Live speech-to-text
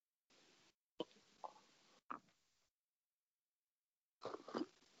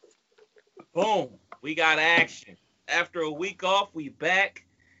Boom. We got action. After a week off, we back.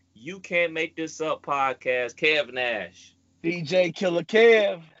 You Can't Make This Up podcast. Kev Nash. DJ Killer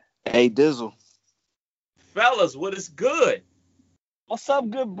Kev. Hey, Dizzle. Fellas, what is good? What's up,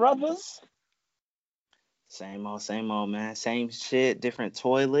 good brothers? Same old, man. Same shit, different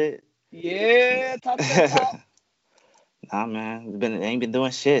toilet. Yeah, talk that talk. Nah, man. Ain't been doing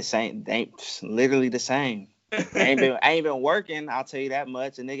shit. Ain't literally the same. I ain't been working, I'll tell you that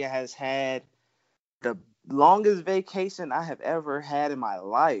much. A nigga has had the longest vacation I have ever had in my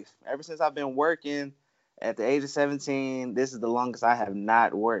life. Ever since I've been working at the age of 17, this is the longest I have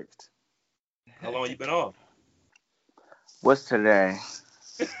not worked. How long you been off? What's today?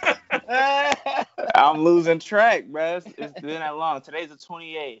 I'm losing track, bro. It's been that long. Today's the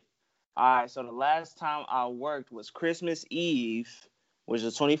 28th. All right, so the last time I worked was Christmas Eve, which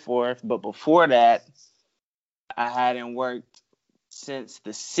was the 24th. But before that, I hadn't worked since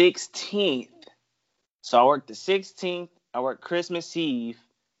the 16th. So I worked the 16th, I worked Christmas Eve,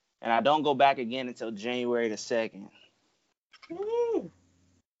 and I don't go back again until January the 2nd. Woo.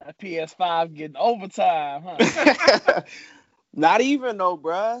 That PS5 getting overtime, huh? Not even though,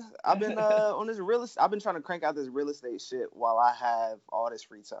 bruh. I've been on this I've been trying to crank out this real estate shit while I have all this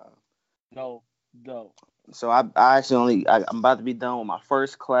free time. No. So I actually I'm about to be done with my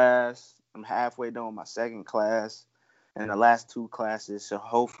first class. I'm halfway done with my second class, and the last two classes should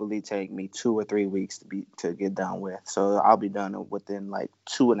hopefully take me 2 or 3 weeks to get done with. So I'll be done within like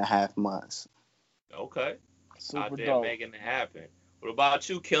 2.5 months. Okay. Super Out there dope. making it happen. What about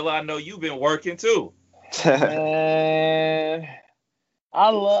you, Killer? I know you've been working too. Man, I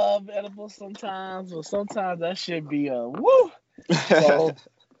love edibles sometimes, but sometimes that should be a woo.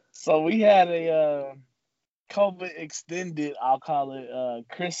 So we had a COVID extended, I'll call it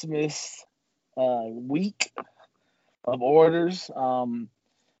Christmas week of orders.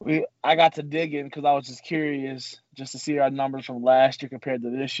 I got to digging because I was just curious just to see our numbers from last year compared to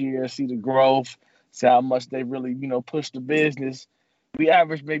this year, see the growth, see how much they really, pushed the business. We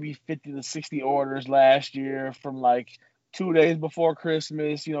averaged maybe 50 to 60 orders last year from like 2 days before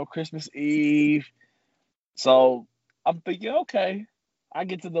Christmas, Christmas Eve. So I'm thinking, okay, I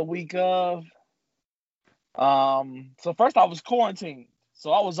get to the week of. So first I was quarantined,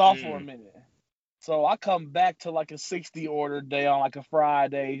 so I was off for a minute. So I come back to like a 60 order day on like a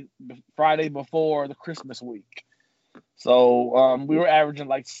Friday before the Christmas week. So we were averaging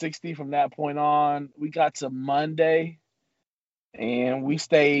like 60 from that point on. We got to Monday, and we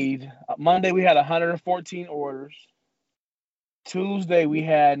stayed. Monday we had 114 orders. Tuesday we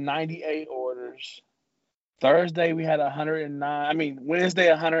had 98 orders. Thursday we had 109. I mean Wednesday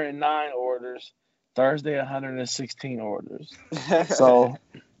 109 orders. Thursday 116 orders. So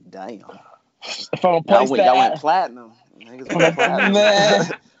damn. From a place y'all went platinum.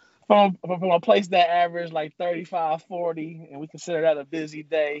 From a place that averaged like 35, 40, and we consider that a busy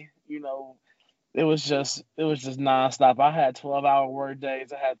day, it was just nonstop. I had 12-hour work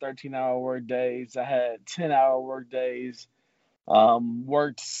days. I had 13-hour work days. I had 10-hour work days.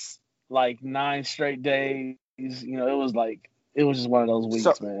 Worked like 9 straight days. It was just one of those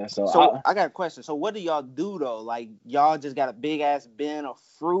weeks, man. So I got a question. So what do y'all do though? Like y'all just got a big ass bin of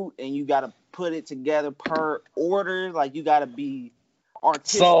fruit and you got to put it together per order. Like you got to be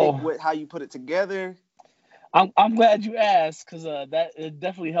artistic with how you put it together. I'm glad you asked because that it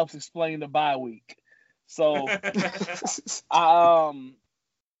definitely helps explain the bye week. So I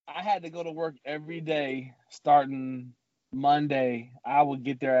had to go to work every day starting Monday. I would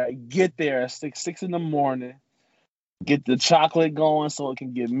get there at 6 in the morning. Get the chocolate going so it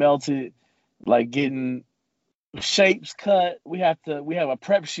can get melted, like getting shapes cut. We have a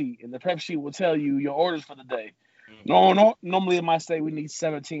prep sheet, and the prep sheet will tell you your orders for the day. No, normally it might say we need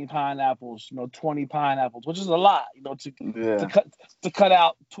 17 pineapples, 20 pineapples, which is a lot, to cut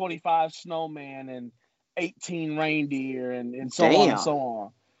out 25 snowman and 18 reindeer and so on and so on.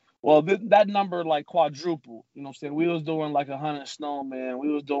 Well, that number like quadrupled. You know what I'm saying? We was doing like 100 snowman. We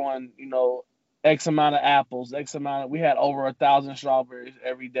was doing, X amount of apples, we had over 1,000 strawberries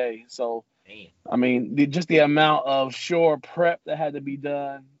every day. So, I mean, just the amount of prep that had to be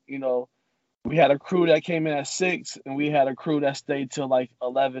done, we had a crew that came in at 6 and we had a crew that stayed till like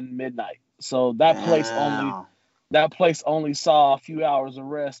 11 midnight. So that place only saw a few hours of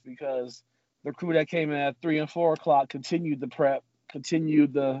rest because the crew that came in at 3 and 4 o'clock continued the prep,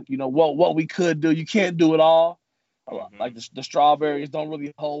 continued the, what we could do. You can't do it all. Like the strawberries don't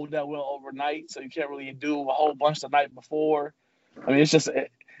really hold that well overnight, so you can't really do a whole bunch the night before. I mean,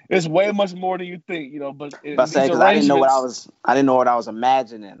 it's way much more than you think, But I didn't know what I was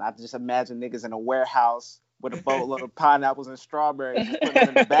imagining. I just imagined niggas in a warehouse with a boatload of pineapples and strawberries, just putting them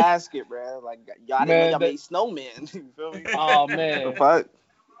in the basket, bro. Like, y'all didn't know y'all made snowmen. You feel me? Oh man, the fuck?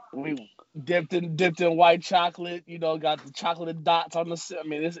 We dipped in white chocolate. You know, got the chocolate dots on the. I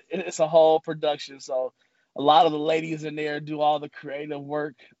mean, it's a whole production. So a lot of the ladies in there do all the creative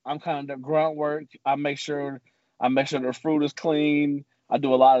work. I'm kind of the grunt work. I make sure the fruit is clean. I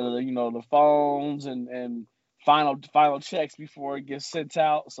do a lot of the phones and final checks before it gets sent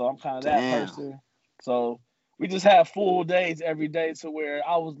out. So I'm kind of that person. So we just have full days every day to where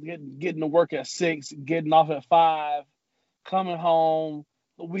I was getting to work at 6, getting off at 5, coming home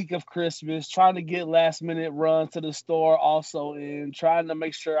the week of Christmas, trying to get last minute runs to the store also, and trying to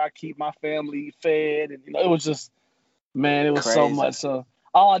make sure I keep my family fed. And it was just, man, it was crazy. So much. So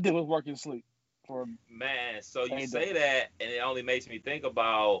all I did was work and sleep. Man, so you say that, and it only makes me think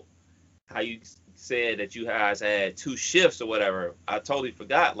about how you said that you guys had 2 shifts or whatever. I totally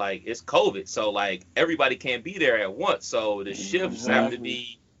forgot. Like, it's COVID, so like everybody can't be there at once. So the shifts have to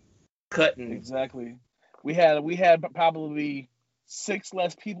be cutting. Exactly. We had probably 6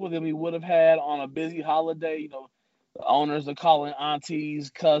 less people than we would have had on a busy holiday. The owners are calling aunties,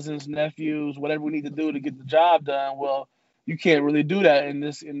 cousins, nephews, whatever we need to do to get the job done. Well, you can't really do that in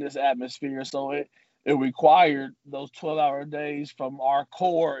this atmosphere. So it required those 12-hour days from our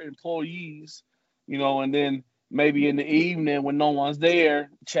core employees, and then maybe in the evening when no one's there,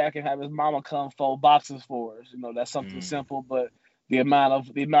 Chad can have his mama come fold boxes for us. That's something simple, but the amount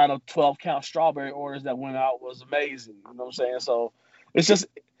of 12-count strawberry orders that went out was amazing. You know what I'm saying? So it's just,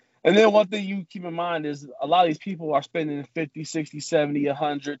 and then one thing you keep in mind is a lot of these people are spending 50, 60, 70,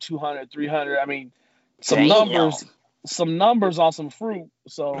 100, 200, 300. I mean, some numbers on some fruit.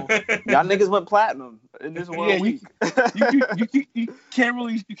 So y'all niggas went platinum in this one week. You can't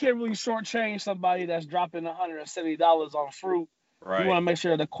really shortchange somebody that's dropping $170 on fruit. Right. You want to make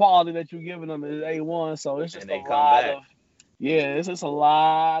sure the quality that you're giving them is A1. So it's just it's just a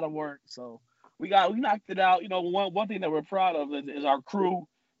lot of work. So we knocked it out. One thing that we're proud of is our crew.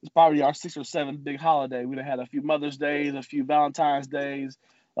 It's probably our 6th or 7th big holiday. We had a few Mother's Days, a few Valentine's Days,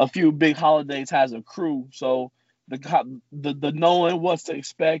 a few big holidays has a crew. So the knowing what to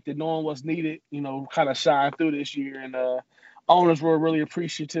expect and knowing what's needed, kind of shine through this year. And owners were really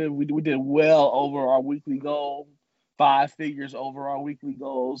appreciative. We did well over our weekly goal, 5 figures over our weekly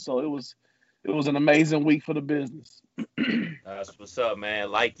goals. So it was an amazing week for the business. That's what's up,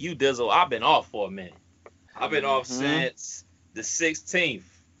 man. Like you, Dizzle, I've been off for a minute. I've been off since the 16th.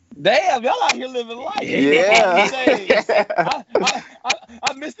 Damn, y'all out here living life. Yeah.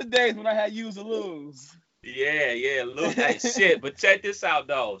 I missed the days when I had use or lose. Yeah, lose that shit. But check this out,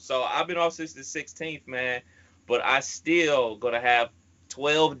 though. So I've been off since the 16th, man. But I still gonna have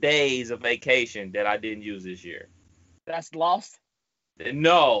 12 days of vacation that I didn't use this year. That's lost?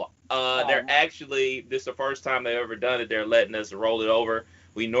 No. They're actually, this is the first time they've ever done it. They're letting us roll it over.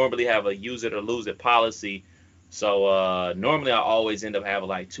 We normally have a use it or lose it policy. So normally I always end up having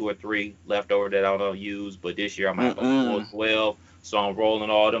like 2 or 3 left over that I don't use. But this year I'm going to have a full 12. So I'm rolling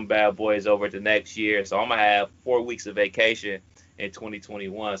all them bad boys over to next year. So I'm going to have 4 weeks of vacation in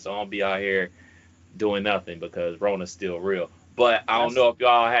 2021. So I'm going to be out here doing nothing because Rona's still real. But I don't know if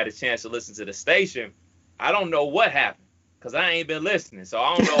y'all had a chance to listen to the station. I don't know what happened because I ain't been listening. So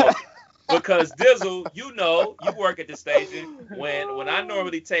I don't know. Because Dizzle, you work at the station. When I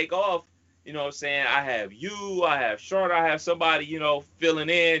normally take off, you know what I'm saying, I have you, I have Short, I have somebody, filling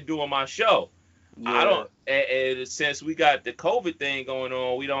in, doing my show. Yeah. And since we got the COVID thing going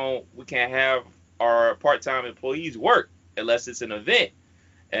on, we can't have our part-time employees work unless it's an event.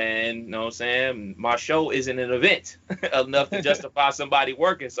 And, you know what I'm saying, my show isn't an event enough to justify somebody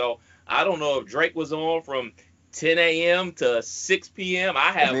working. So I don't know if Drake was on from 10 a.m. to 6 p.m.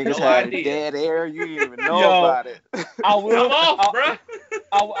 I have no idea. Dead air, you didn't even know about it. I will. I'm off, bro.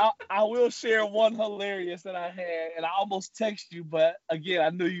 I will share one hilarious that I had, and I almost text you, but again, I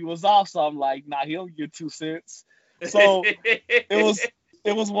knew you was off, so I'm like, nah, he don't get 2 cents. So it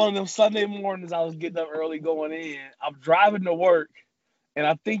was one of them Sunday mornings. I was getting up early, going in. I'm driving to work, and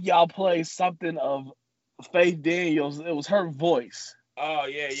I think y'all played something of Faith Daniels. It was her voice. Oh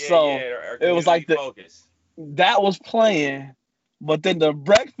yeah. So it was like Focus. That was playing, but then the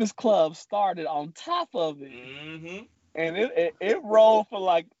Breakfast Club started on top of it, and it rolled for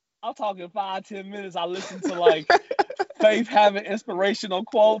like, I'm talking 5-10 minutes. I listened to like Faith having inspirational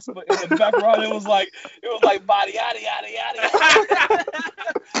quotes, but in the background it was like body yada yada yada.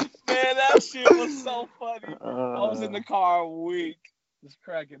 Man, that shit was so funny. I was in the car a week, just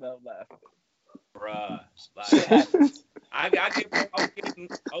cracking up laughing. Bruh, like, I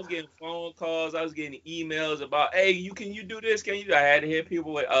was getting phone calls. I was getting emails about, hey, can you do this? Can you? I had to hit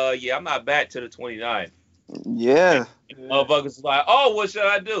people with, yeah, I'm not back to the 29th. Yeah. Motherfuckers like, oh, what should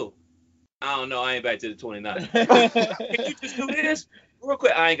I do? I don't know. I ain't back to the 29th. Can you just do this real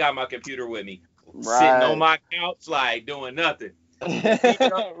quick? I ain't got my computer with me. Sitting on Right. my couch, like doing nothing. Feet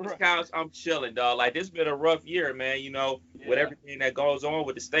up on the Right. couch, I'm chilling, dog. Like this been a rough year, man. With Yeah. everything that goes on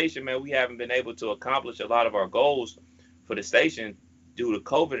with the station, man, we haven't been able to accomplish a lot of our goals for the station due to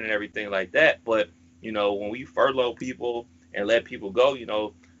COVID and everything like that. But when we furlough people and let people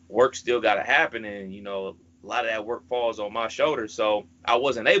go, work still got to happen, and a lot of that work falls on my shoulders. So I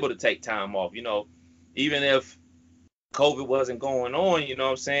wasn't able to take time off. Even if COVID wasn't going on, you know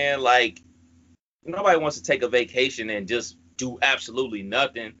what I'm saying? Like nobody wants to take a vacation and just do absolutely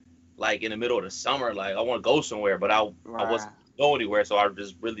nothing like in the middle of the summer. Like I want to go somewhere, but I Right. wasn't going anywhere, so I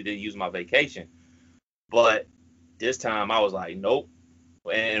just really didn't use my vacation. But this time I was like, nope.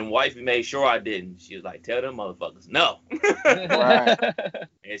 And wifey made sure I didn't. She was like, tell them motherfuckers no. Right.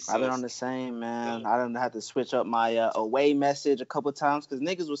 And I've been so, on the same, man. I done had to switch up my away message a couple times because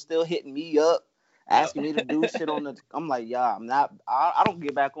niggas was still hitting me up, asking me to do shit on the. I'm like, yeah, I'm not. I don't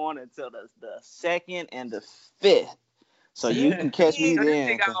get back on until the 2nd and the 5th. So you can catch me they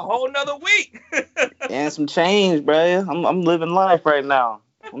then. got a whole nother week. And some change, bro. I'm living life right now.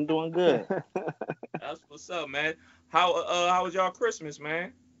 I'm doing good. That's what's up, man. How was y'all Christmas,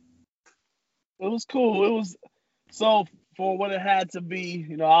 man? It was cool. It was so for what it had to be.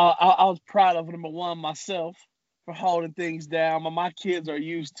 I was proud of number one myself for holding things down. My kids are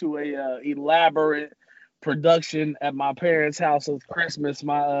used to a elaborate production at my parents' house of Christmas.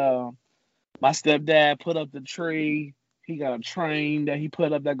 My stepdad put up the tree. He got a train that he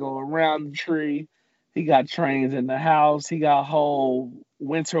put up that go around the tree. He got trains in the house. He got whole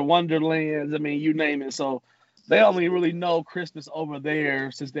winter wonderlands. I mean, you name it. So they only really know Christmas over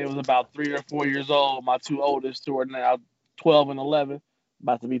there since they was about 3 or 4 years old. My two oldest, who are now 12 and 11,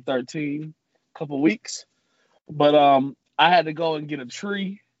 about to be 13, couple weeks. But I had to go and get a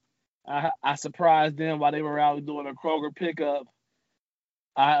tree. I surprised them while they were out doing a Kroger pickup.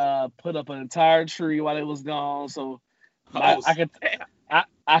 I put up an entire tree while they was gone, so Oh, I could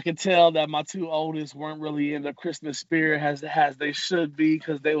I could tell that my two oldest weren't really in the Christmas spirit as they should be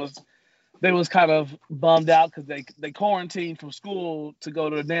because they was kind of bummed out because they quarantined from school to go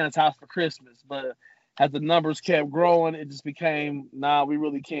to the Nana's house for Christmas, but as the numbers kept growing, it just became nah, we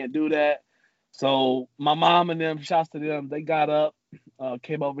really can't do that. So my mom and them, shouts to them, they got up,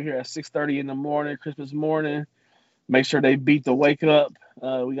 came over here at 6:30 in the morning, Christmas morning. Make sure they beat the wake up.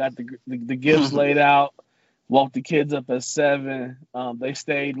 We got the gifts laid out. Woke the kids up at 7. They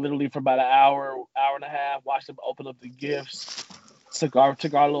stayed literally for about an hour and a half. Watched them open up the gifts. Took our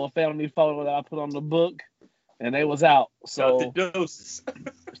little family photo that I put on the book, and they was out. got the So doses.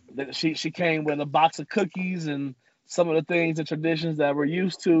 she came with a box of cookies and some of the things and traditions that we're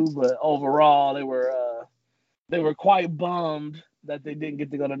used to. But overall, they were quite bummed that they didn't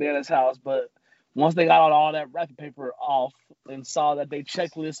get to go to Nana's house. But once they got all that wrapping paper off and saw that their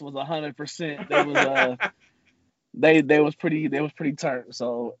checklist was 100%, they was pretty turned.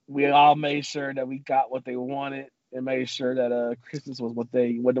 So we all made sure that we got what they wanted and made sure that Christmas was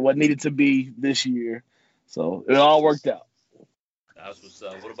what needed to be this year. So it all worked out. That's what's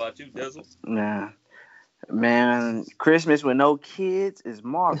up. What about you, Dizzle? Yeah. Man, Christmas with no kids is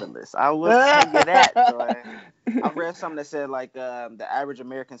marvelous. I will tell you that, boy. I read something that said like the average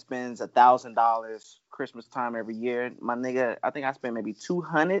American spends $1,000 Christmas time every year. My nigga, I think I spent maybe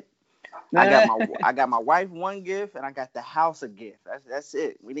 200. I got my wife one gift and I got the house a gift. That's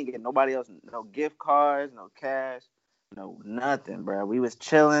it. We didn't get nobody else, no gift cards, no cash, no nothing, bro. We was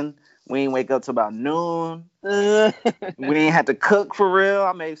chilling. We didn't wake up till about noon. We ain't had to cook for real.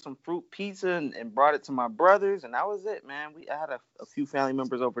 I made some fruit pizza and brought it to my brothers, and that was it, man. I had a few family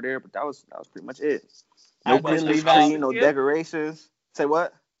members over there, but that was pretty much it. No I did Christmas leave out. tree, no decorations. Say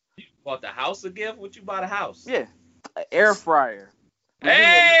what? You bought the house a gift? What you bought a house? Yeah, an air fryer. We've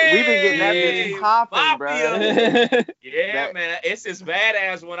Hey, been getting that bitch popping, bro. Yeah, man. It's as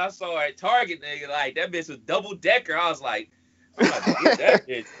badass when I saw it at Target, nigga. Like that bitch was double decker. I was like, I'm about to get that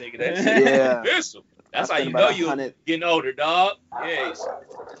bitch, nigga. That shit Yeah. is official. That's I how spent you about know you 100 getting older, dog. Yeah. I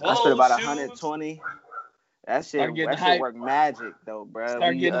spent about Shoes. 120. That Start getting shit hype. worked magic though, bro.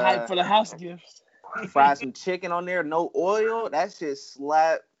 Start getting hyped for the house gifts. Fried some chicken on there, no oil. That shit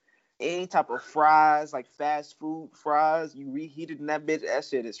slapped. Any type of fries, like fast food fries, you reheated in that bitch. That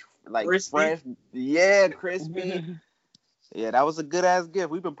shit is like Crispy. fresh. Yeah, crispy. Yeah, that was a good ass gift.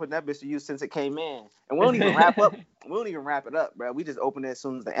 We've been putting that bitch to use since it came in, and we don't even wrap up. We don't even wrap it up, bro. We just open it as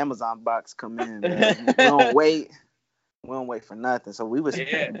soon as the Amazon box come in. Bro. We don't wait. We don't wait for nothing. So we was,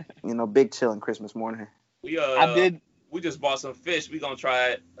 big chilling Christmas morning. We I did. We just bought some fish. We gonna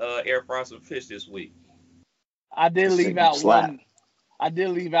try air fry some fish this week. I did This leave shit out slap. one. I did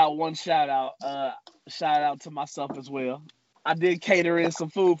leave out one shout out. Shout out to myself as well. I did cater in some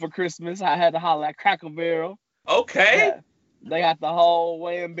food for Christmas. I had to holler at Cracker Barrel. Okay. They got the whole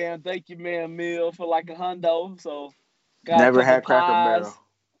wham bam thank you man meal for like $100. So got Never a couple had Cracker pies,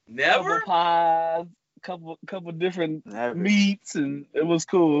 Barrel. Never? couple different Never. meats, and it was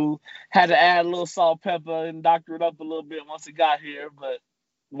cool. Had to add a little salt, pepper, and doctor it up a little bit once it got here, but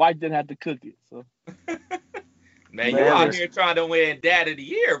wife didn't have to cook it. So Man, you Never. out here trying to win Dad of the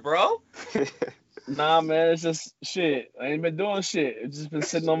Year, bro. nah, man, it's just shit. I ain't been doing shit. It's just been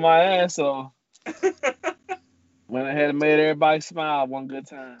sitting on my ass. So went ahead and made everybody smile one good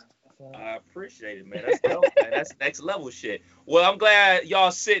time. I appreciate it, man. That's dope, man. That's next level shit. Well, I'm glad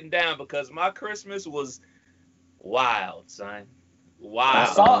y'all sitting down because my Christmas was wild, son.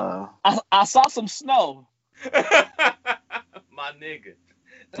 Wild. I saw some snow. My nigga.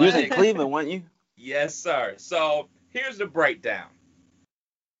 You was in Cleveland, weren't you? Yes, sir. So here's the breakdown.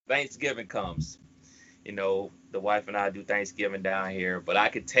 Thanksgiving comes. You know, the wife and I do Thanksgiving down here, but I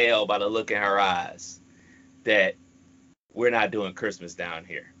could tell by the look in her eyes that we're not doing Christmas down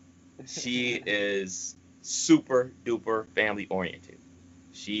here. She is super duper family oriented.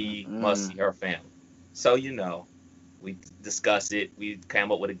 She must see her family. So, you know, we discuss it. We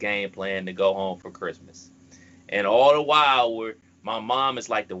came up with a game plan to go home for Christmas. And all the while, my mom is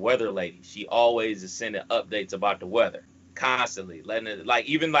like the weather lady. She always is sending updates about the weather constantly, letting it, like,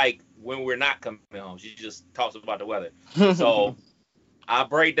 even like when we're not coming home, she just talks about the weather. So I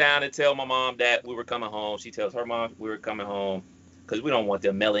break down and tell my mom that we were coming home. She tells her mom we were coming home because we don't want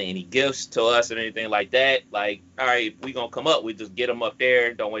them mailing any gifts to us or anything like that. Like, all right, if we gonna come up, we just get them up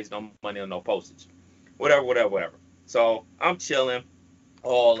there. Don't waste no money on no postage. Whatever. So I'm chilling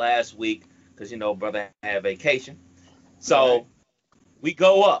all last week because, you know, brother had vacation. So we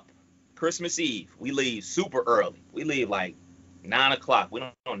go up Christmas Eve. We leave super early. We leave like 9 o'clock. We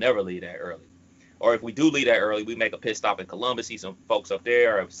don't never leave that early. Or if we do leave that early, we make a pit stop in Columbus, see some folks up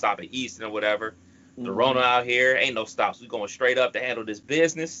there, or stop at Easton or whatever. The Rona out here, ain't no stops. We going straight up to handle this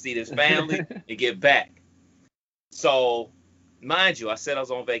business, see this family, and get back. So, mind you, I said I was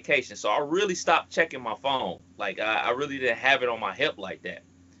on vacation, so I really stopped checking my phone. Like, I really didn't have it on my hip like that.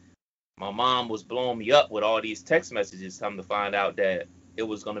 My mom was blowing me up with all these text messages, come to find out that it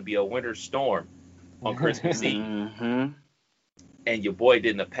was going to be a winter storm on Christmas Eve. And your boy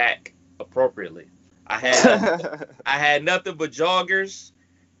didn't pack appropriately. I had nothing but joggers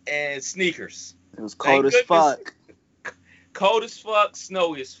and sneakers. It was cold as fuck. Cold as fuck,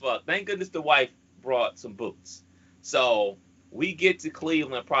 snowy as fuck. Thank goodness the wife brought some boots. So we get to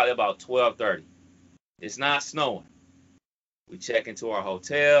Cleveland probably about 12:30. It's not snowing. We check into our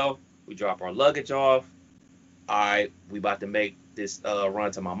hotel. We drop our luggage off. All right, we about to make this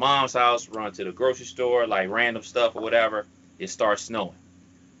run to my mom's house, run to the grocery store, like random stuff or whatever. It starts snowing.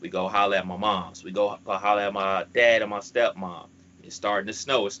 We go holler at my mom's. We go holler at my dad and my stepmom. It's starting to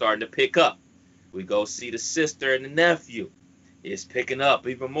snow. It's starting to pick up. We go see the sister and the nephew. It's picking up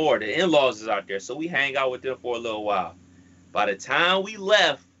even more. The in-laws is out there. So we hang out with them for a little while. By the time we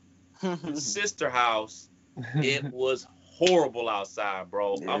left the sister house, it was horrible outside,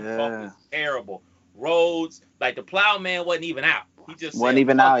 bro. Yeah. I'm talking terrible. Roads, like the plowman wasn't even out. He just wasn't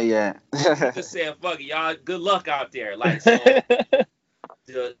even out yet. He just said, fuck it, y'all, good luck out there. Like, so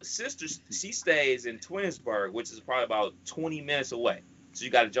the sister, she stays in Twinsburg, which is probably about 20 minutes away. So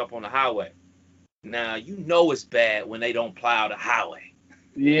you got to jump on the highway. Now, you know it's bad when they don't plow the highway.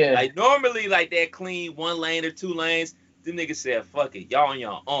 Yeah. Like, normally, like, they're clean 1 lane or 2 lanes. The nigga said, fuck it, y'all on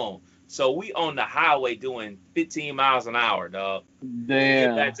your own. So we on the highway doing 15 miles an hour, dog.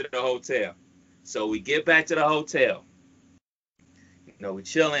 Damn. Get back to the hotel. So we get back to the hotel. You know, we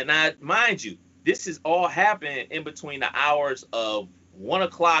chilling. Now, mind you, this is all happening in between the hours of 1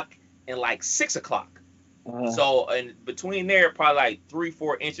 o'clock and like 6 o'clock. So, and between there, probably like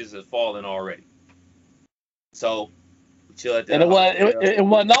 3-4 inches has fallen already. So, we chill at the hotel. It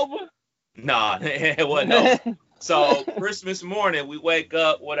wasn't over? Nah, it wasn't over. So, Christmas morning, we wake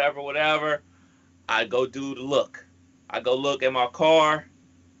up, whatever. I go do the look. I go look at my car,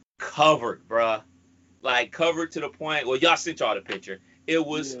 covered, bruh. Like, covered to the point, well, y'all sent y'all the picture. It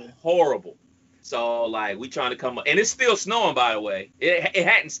was horrible. So, like, we trying to come up. And it's still snowing, by the way. It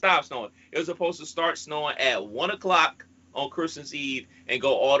hadn't stopped snowing. It was supposed to start snowing at 1 o'clock on Christmas Eve and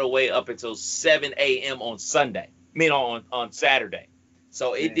go all the way up until 7 a.m. on Sunday. I mean, on Saturday.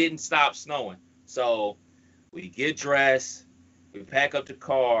 So, it didn't stop snowing. So, we get dressed. We pack up the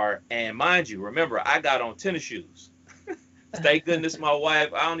car. And mind you, remember, I got on tennis shoes. Thank goodness my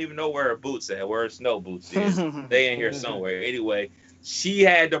wife, I don't even know where her boots at, where her snow boots is. They in here somewhere. Anyway, she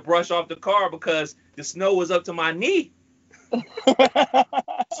had to brush off the car because the snow was up to my knee.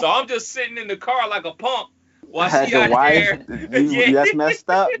 So I'm just sitting in the car like a punk while she out there. That's messed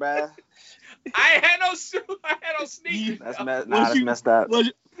up, bruh. I ain't had no shoe. I had no sneakers. That's messed up. Was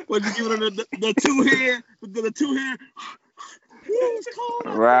you giving her the two hand? The two hand.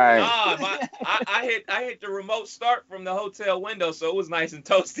 Right. Nah, I hit the remote start from the hotel window, so it was nice and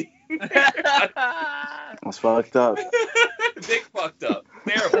toasty. That's fucked up. Big fucked up.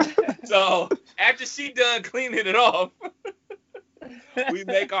 Terrible. So after she done cleaning it off, we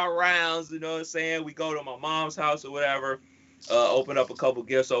make our rounds, you know what I'm saying? We go to my mom's house or whatever, open up a couple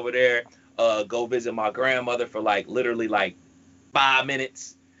gifts over there, go visit my grandmother for literally 5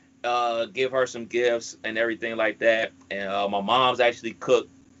 minutes, give her some gifts and everything like that. And my mom's actually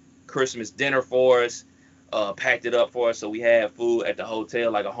cooked Christmas dinner for us, packed it up for us, so we had food at the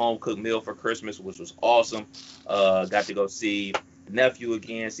hotel, like a home cooked meal for Christmas, which was awesome. Got to go see nephew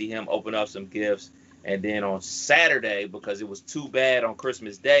again, see him open up some gifts. And then on Saturday, because it was too bad on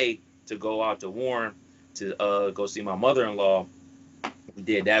Christmas Day to go out to Warren to go see my mother-in-law, we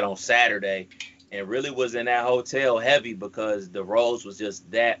did that on Saturday, and really was in that hotel heavy because the roads was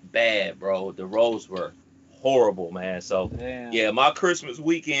just that bad, bro. The roads were horrible, man. So, Damn. Yeah, my Christmas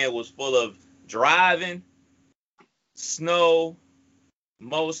weekend was full of driving, snow,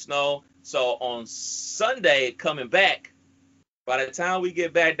 most snow. So on Sunday, coming back, by the time we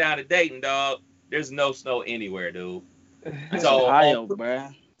get back down to Dayton, dog, there's no snow anywhere, dude. So Ohio,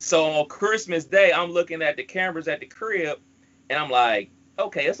 bruh. So on Christmas Day, I'm looking at the cameras at the crib, and I'm like,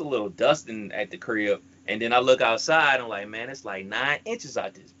 okay, it's a little dusting at the crib. And then I look outside, I'm like, man, it's like 9 inches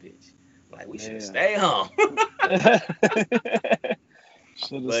out this bitch. Like, we should stay home.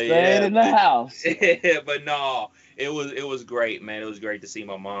 Should have stayed in the house. But no, it was great, man. It was great to see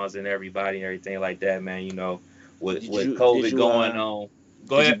my moms and everybody and everything like that, man. You know, with COVID going on.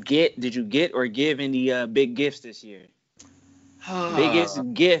 Did you get or give any big gifts this year? Biggest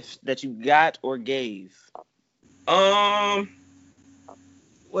gift that you got or gave?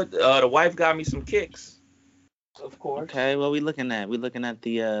 What the wife got me some kicks. Of course. Okay, what we looking at? We looking at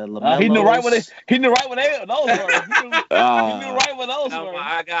the LaMelos. He knew right what those were. He knew right what those were.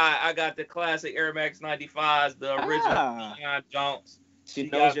 I got the classic Air Max 95s, the original Deion Jones. She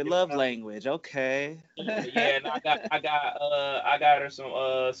knows your love language. Okay. Yeah, and I got her some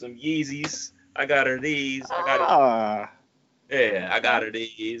Yeezys. I got her these. I got her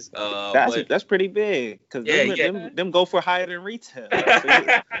these. That's pretty big because them go for higher than retail. But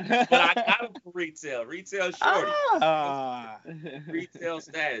I got them for retail. Retail shorty. Retail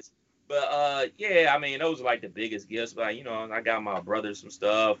status. But I mean, those are like the biggest gifts. But you know, I got my brother some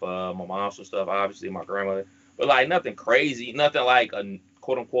stuff, my mom some stuff, obviously my grandmother. But like nothing crazy, nothing like a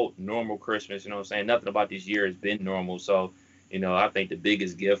quote unquote normal Christmas. You know what I'm saying? Nothing about this year has been normal. So, you know, I think the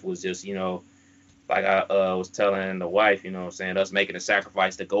biggest gift was just, you know, like I was telling the wife, you know what I'm saying, us making a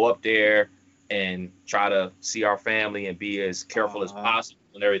sacrifice to go up there and try to see our family and be as careful as possible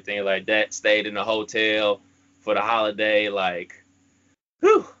and everything like that. Stayed in the hotel for the holiday. Like,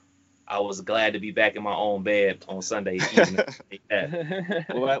 whew, I was glad to be back in my own bed on Sunday evening.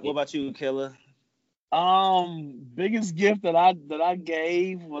 What about you, Killer? Biggest gift that I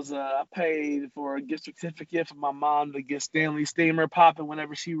gave was I paid for a gift certificate for my mom to get Stanley Steamer popping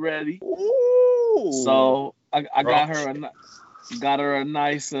whenever she ready. Ooh. So I got her a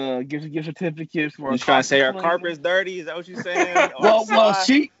nice gift certificate for. You trying to say our carpet's dirty? Is that what you're saying? well,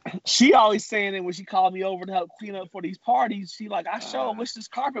 she always saying it when she called me over to help clean up for these parties. She like, I sure wish this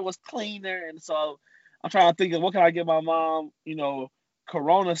carpet was cleaner, and so I'm trying to think of what can I give my mom, you know,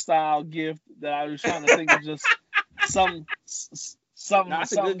 Corona style gift that I was trying to think of just something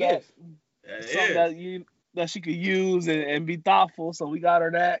that she could use and be thoughtful. So we got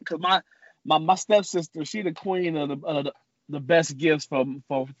her that because my stepsister, she the queen of the best gifts for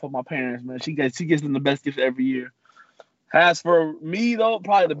my parents, man. She gets them the best gifts every year. As for me though,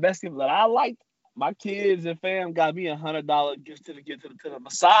 probably the best gift that I like, my kids and fam got me $100 gift certificate to the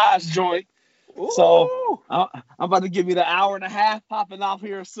massage joint. Ooh. So I'm about to give you the hour and a half popping off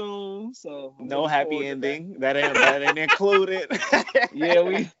here soon. So no happy ending. That ain't included. Yeah,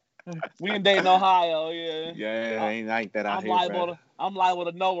 we in Dayton, Ohio. Yeah. Yeah, ain't like that out here. I'm liable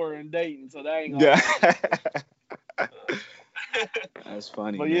to know her in Dayton, so that ain't gonna That's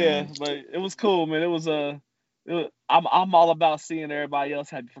funny. But man. But it was cool, man. I'm all about seeing everybody else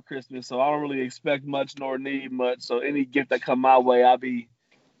happy for Christmas, so I don't really expect much nor need much. So any gift that come my way, I'll be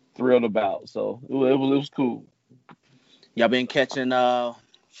thrilled about. So it was cool. Y'all been catching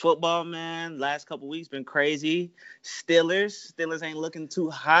Football, man. Last couple weeks been crazy. Steelers ain't looking too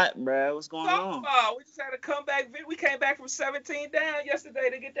hot, bro. What's going on? We just had a comeback. We came back from 17 down yesterday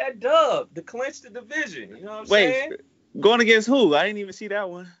to get that dub to clinch the division. You know what I'm saying? Going against who? I didn't even see that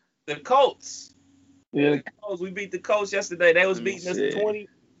one. The Colts. Yeah. The Colts. We beat the Colts yesterday. They was beating us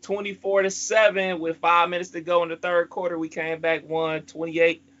 24-7 with 5 minutes to go in the third quarter. We came back, won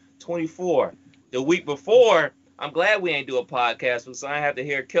 28-24. The week before, I'm glad we ain't do a podcast, so I ain't have to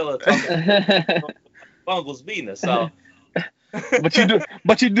hear Killer talking Bungles beating us. So, but you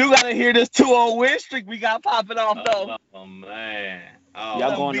do gotta hear this 2-0 win streak we got popping off though. Oh man,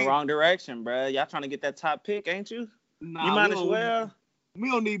 y'all going the wrong direction, bro. Y'all trying to get that top pick, ain't you? Nah, you might as well.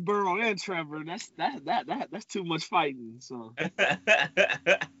 We don't need Burrow and Trevor. That's too much fighting. So, but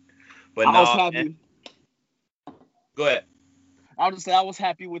I was happy. Go ahead. I'll just say I was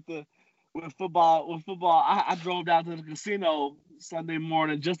happy with football. I drove down to the casino Sunday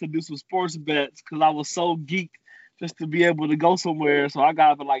morning just to do some sports bets because I was so geeked just to be able to go somewhere. So I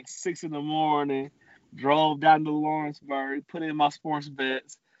got up at like 6 a.m, drove down to Lawrenceburg, put in my sports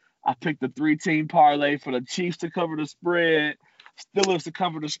bets. I picked the 3-team parlay for the Chiefs to cover the spread, Steelers to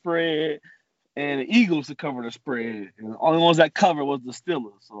cover the spread, and the Eagles to cover the spread. And the only ones that covered was the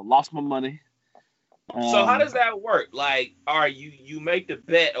Steelers. So I lost my money. So how does that work? Like, you make the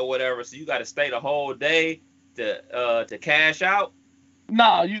bet or whatever, so you got to stay the whole day to cash out?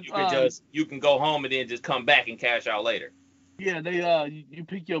 No, you can go home and then just come back and cash out later. Yeah, they you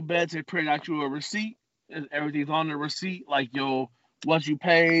pick your bets and print out you a receipt. Everything's on the receipt, like what you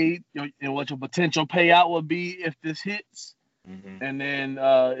paid, and what your potential payout will be if this hits. Mm-hmm. And then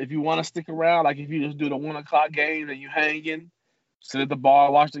if you want to stick around, like if you just do the 1 o'clock game and you hanging, sit at the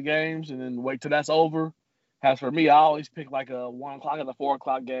bar, watch the games, and then wait till that's over. As for me, I always pick like a 1 o'clock and a 4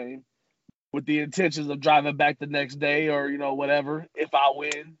 o'clock game with the intentions of driving back the next day or, whatever, if I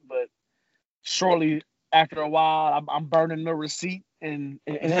win. But shortly after a while, I'm burning the receipt in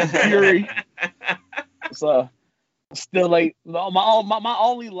fury. So still late. My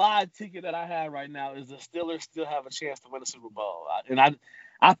only live ticket that I have right now is the Steelers still have a chance to win the Super Bowl. And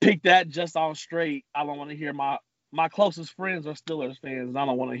I picked that just on straight. I don't want to hear my closest friends are Steelers fans, and I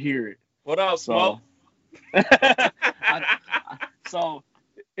don't want to hear it. What up, Smoke? So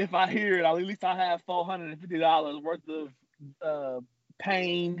if I hear it, at least I have $450 worth of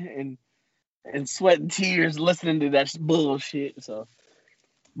pain and sweat and tears listening to that bullshit. So,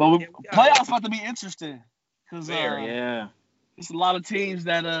 but playoffs about to be interesting because it's a lot of teams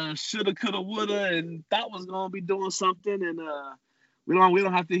that shoulda, coulda, woulda, and thought was gonna be doing something, and we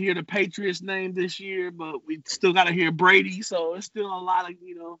don't have to hear the Patriots name this year, but we still got to hear Brady. So it's still a lot of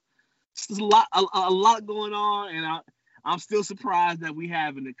it's a lot going on, and I'm still surprised that we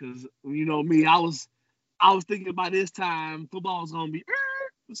having it because me, I was thinking by this time football is gonna be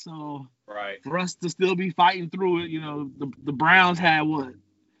so right for us to still be fighting through it. The Browns had what,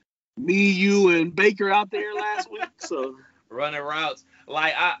 me, you, and Baker out there last week, so running routes.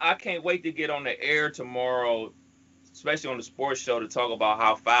 Like I can't wait to get on the air tomorrow, especially on the sports show, to talk about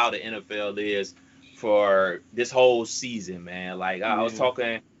how foul the NFL is for this whole season, man. Like I was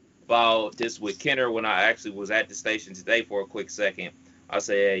talking about this with Kenner when I actually was at the station today for a quick second. I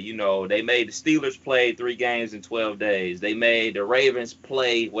said, they made the Steelers play 3 games in 12 days. They made the Ravens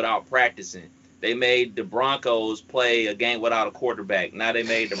play without practicing. They made the Broncos play a game without a quarterback. Now they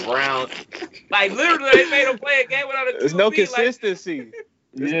made the Browns. Like, literally, they made them play a game without a QB. There's no consistency.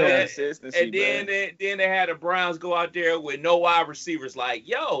 Yeah. And then they had the Browns go out there with no wide receivers. Like,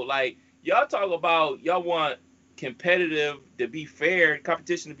 y'all talk about y'all want competitive to be fair,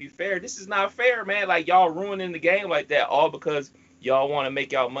 competition to be fair. This is not fair, man. Like, y'all ruining the game like that all because y'all want to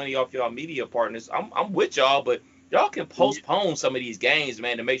make y'all money off y'all media partners. I'm with y'all, but y'all can postpone some of these games,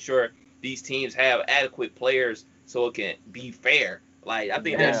 man, to make sure these teams have adequate players so it can be fair. Like, I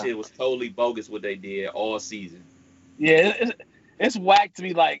think that shit was totally bogus what they did all season. Yeah, it's whack to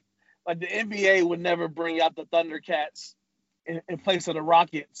me. Like the NBA would never bring out the Thundercats in place of the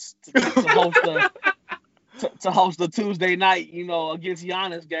Rockets to host the Tuesday night, against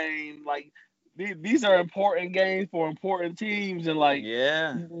Giannis game. Like, these are important games for important teams, and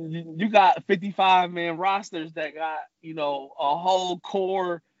you got 55-man rosters that got a whole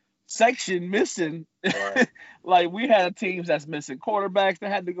core section missing. Right. Like, we had teams that's missing quarterbacks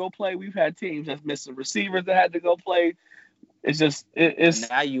that had to go play. We've had teams that's missing receivers that had to go play. It's just it's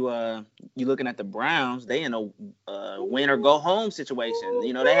now you looking at the Browns. They in a win or go home situation.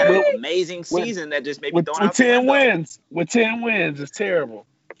 They had an amazing season that just maybe thrown out 10 wins. With 10 wins, it's terrible.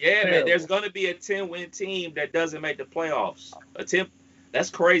 Yeah, man. There's going to be a 10-win team that doesn't make the playoffs.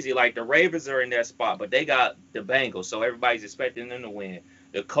 That's crazy. Like, the Ravens are in that spot, but they got the Bengals, so everybody's expecting them to win.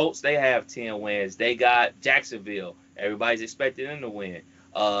 The Colts, they have 10 wins. They got Jacksonville. Everybody's expecting them to win.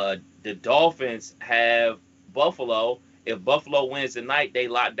 The Dolphins have Buffalo. If Buffalo wins tonight, they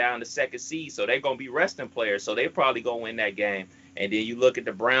lock down the second seed, so they're gonna be resting players. So they probably gonna win that game. And then you look at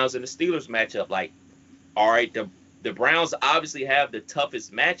the Browns and the Steelers matchup. Like, all right, the Browns obviously have the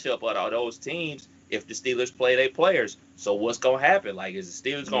toughest matchup out of those teams if the Steelers play their players. So what's gonna happen? Like, is the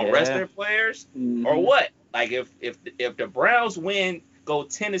Steelers gonna rest their players or what? Like, if the Browns win, go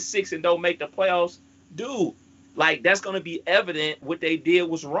 10-6 and don't make the playoffs, dude, like that's gonna be evident what they did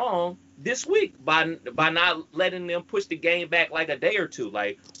was wrong this week by not letting them push the game back like a day or two.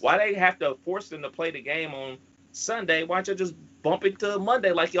 Like, why they have to force them to play the game on Sunday? Why don't you just bump it to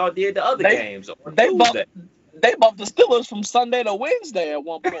Monday like y'all did the other games? Or they bumped the Steelers from Sunday to Wednesday at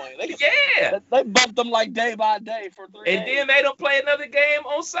one point. They bumped them like day by day for 3 days. And then made them play another game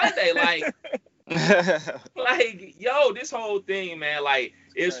on Sunday. Like, like, yo, this whole thing, man, like,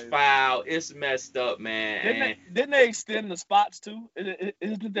 it's foul. It's messed up, man. Didn't they extend the spots too?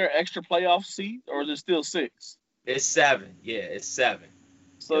 Isn't there extra playoff seat, or is it still 6? It's 7. Yeah, it's 7.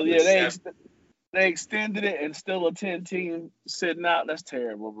 So they extended it and still a 10 team sitting out. That's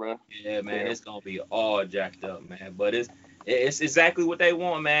terrible, bro. Yeah, man, it's gonna be all jacked up, man. But it's exactly what they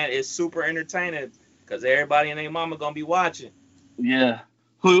want, man. It's super entertaining because everybody and their mama gonna be watching. Yeah.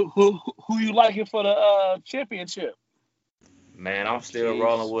 Who you liking for the championship? Man, I'm still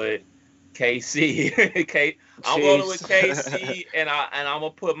rolling with KC. I'm rolling with KC, and I'm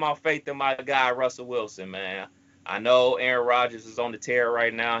gonna put my faith in my guy Russell Wilson, man. I know Aaron Rodgers is on the tear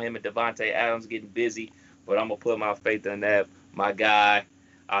right now. Him and Devontae Adams getting busy, but I'm gonna put my faith in that. My guy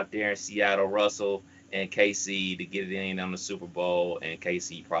out there in Seattle, Russell and KC, to get it in on the Super Bowl, and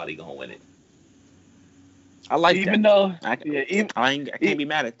KC probably gonna win it. I like even that. Though I can't be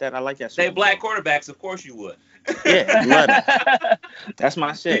mad at that. I like that. They black quarterbacks, of course you would. Yeah, love it. That's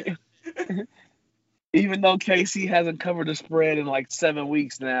my shit. Even though KC hasn't covered the spread in like 7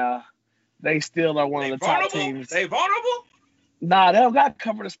 weeks now, they still are one of the top teams. They vulnerable? Nah, they don't got to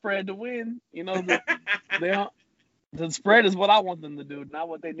cover the spread to win. You know, the spread is what I want them to do, not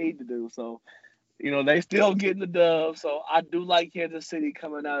what they need to do. So, you know, they still getting the dub. So I do like Kansas City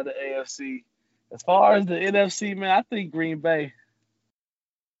coming out of the AFC. As far as the NFC, man, I think Green Bay.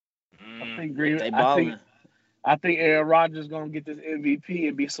 I think Aaron Rodgers gonna get this MVP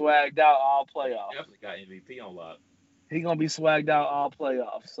and be swagged out all playoffs. Definitely got MVP on lock. He gonna be swagged out all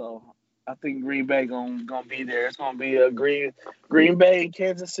playoffs. So I think Green Bay gonna be there. It's gonna be a Green Bay and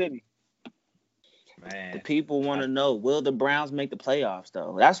Kansas City. Man, the people want to know, will the Browns make the playoffs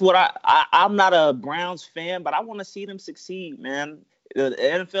though? That's what I'm not a Browns fan, but I want to see them succeed, man. The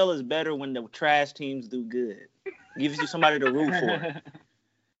NFL is better when the trash teams do good. Gives you somebody to root for.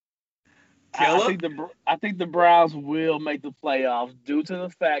 I think the Browns will make the playoffs due to the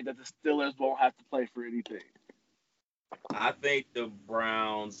fact that the Steelers won't have to play for anything. I think the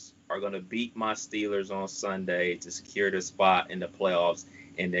Browns are going to beat my Steelers on Sunday to secure the spot in the playoffs,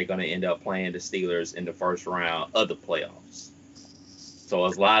 and they're going to end up playing the Steelers in the first round of the playoffs. So a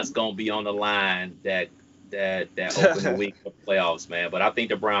lot's going to be on the line that open the week of playoffs, man. But I think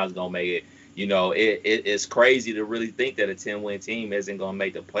the Browns going to make it. You know, it's crazy to really think that a 10-win team isn't going to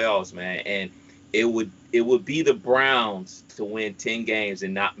make the playoffs, man. And it would be the Browns to win 10 games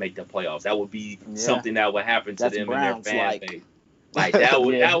and not make the playoffs. That would be something that would happen to them Browns and their fan base. Like that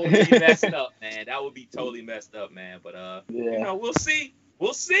would be messed up, man. That would be totally messed up, man. But you know, we'll see.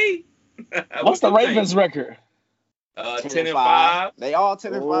 We'll see. What's the Ravens record? 10-5. They all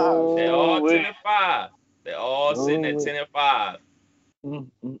 10-5. They all 10-5. They're all sitting at 10-5.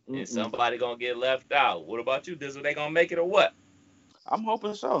 And somebody gonna get left out. What about you, Dizzle? They gonna make it or what? I'm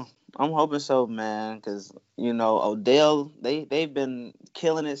hoping so, man. Because you know Odell, they've been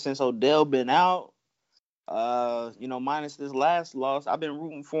killing it since Odell been out. You know, minus this last loss, I've been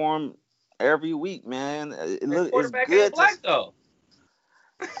rooting for him every week, man. It's good. Black though.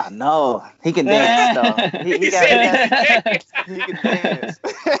 I know he can dance though. He can dance.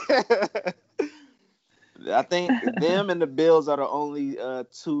 I think them and the Bills are the only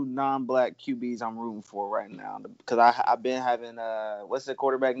 2 non-black QBs I'm rooting for right now. Because I've been having what's the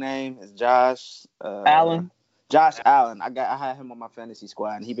quarterback name? It's Josh Allen. Josh Allen. I had him on my fantasy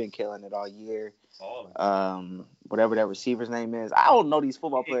squad, and he been killing it all year. Whatever that receiver's name is, I don't know these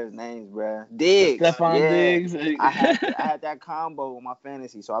football players' names, bro. Diggs. Stephon Diggs. I had that combo on my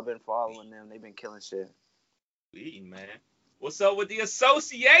fantasy, so I've been following them. They've been killing shit. Sweet, man. What's up with the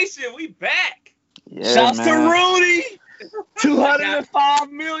association? We back. Yeah, shouts to Rudy.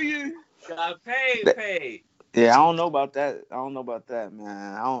 $205 million. Got paid. Yeah, I don't know about that,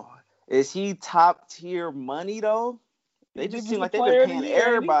 man. Is he top tier money though? They just Defensive seem like they've player been of the paying year, ain't he?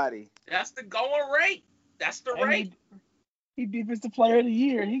 everybody. That's the going rate. That's the And rate. he defensive player of the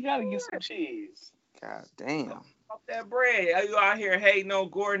year. He got to get some cheese. God damn. Off that bread. You out here hating on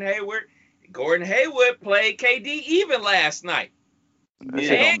Gordon Hayward. Gordon Hayward played KD even last night. That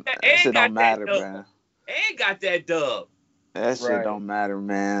Yeah, shit don't matter, dub. man. And got that dub. That shit Right. don't matter,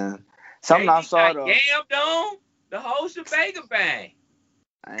 man. Something KD I saw got though. yammed on the whole shebang bang.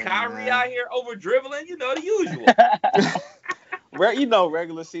 Hey, Kyrie man. out here over dribbling, the usual.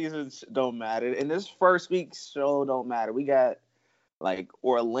 Regular seasons don't matter, and this first week show don't matter. We got like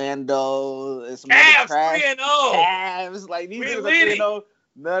Orlando and some other Cavs trash 3-0. Cavs. Like these We niggas are lit it. 3-0.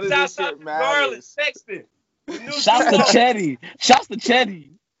 None of Shouts this out shit to Garland, matters. Sexton. Shouts to Chetty. Shouts to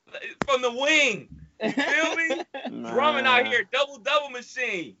Chetty. From the wing. You feel me? Drummond out here, double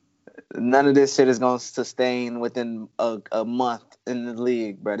machine. None of this shit is gonna sustain within a month in the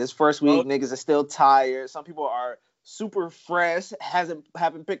league, bro. This first week, niggas are still tired. Some people are super fresh,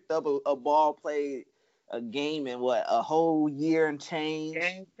 haven't picked up a ball played a game in a whole year and change.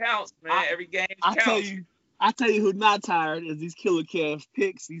 Game counts, man. Every game counts. I tell you who's not tired is these Killer Cavs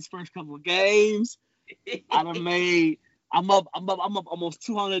picks these first couple of games. I'm up almost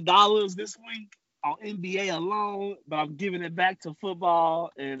 $200 this week on NBA alone, but I'm giving it back to football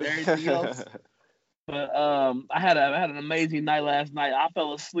and everything else. But I had an amazing night last night. I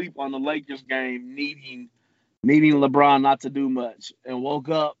fell asleep on the Lakers game, needing LeBron not to do much, and woke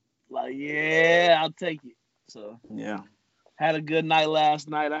up like, yeah, I'll take it. So yeah, had a good night last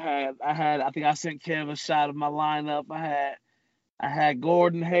night. I think I sent Kev a shot of my lineup. I had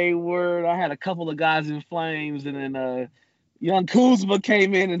Gordon Hayward. I had a couple of guys in flames, and then young Kuzma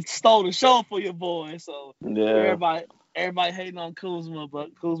came in and stole the show for your boy. So yeah. everybody hating on Kuzma, but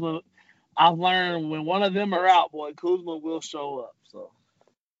Kuzma, I've learned when one of them are out, boy, Kuzma will show up. So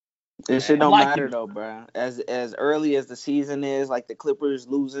this shit don't matter though, bro. As early as the season is, like the Clippers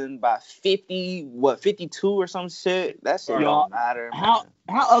losing by 52 or some shit. That shit don't matter. How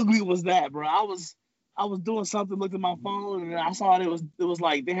ugly was that, bro? I was doing something, looked at my phone, and I saw it was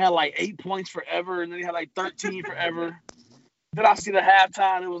like they had like 8 points forever, and then they had like 13 forever. Then I see the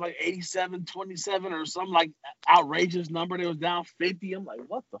halftime, it was like 87-27 or some like outrageous number. They was down 50. I'm like,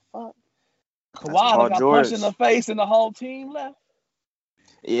 what the fuck? Kawhi got punched in the face and the whole team left.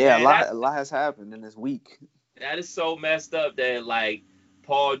 Yeah, man, a lot has happened in this week. That is so messed up that like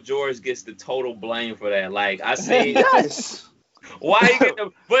Paul George gets the total blame for that. Like I see yes. Why you get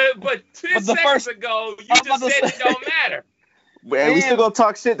the but 10 seconds ago you just said it don't matter. Man, we still gonna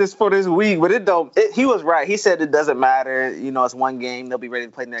talk shit for this week, but it don't. He was right. He said it doesn't matter. It's one game. They'll be ready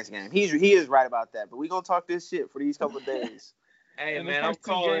to play the next game. He is right about that. But we gonna talk this shit for these couple of days. Hey man, I'm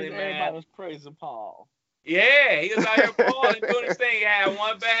calling it, man. Everybody was praising Paul. Yeah, he was out here balling, doing his thing. He had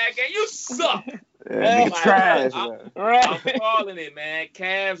one bad game. You suck. Yeah, trash. I'm calling it, man.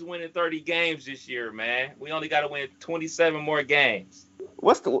 Cavs winning 30 games this year, man. We only got to win 27 more games.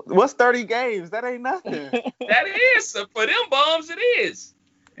 What's 30 games? That ain't nothing. That is for them bums. It is,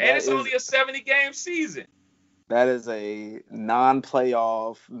 and it's only a 70-game season. That is a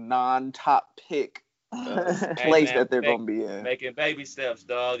non-playoff, non-top pick place that they're gonna be in. Making baby steps,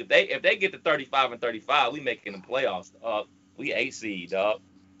 dog. If they get to 35 and 35, we making the playoffs, dog. We 8 seed, dog.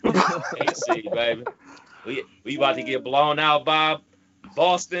 8 seed, baby. We about to get blown out by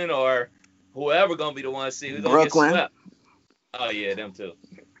Boston or whoever gonna be the one seed. We gonna Brooklyn. Get swept. Oh yeah, them too.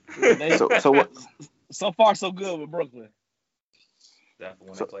 So what? So far, so good with Brooklyn.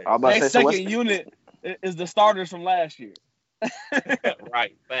 Their second unit is the starters from last year.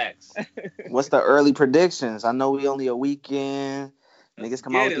 Right, facts. What's the early predictions? I know we only a weekend. Niggas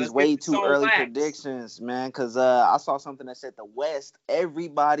come out with these way too early predictions, man. Because I saw something that said the West,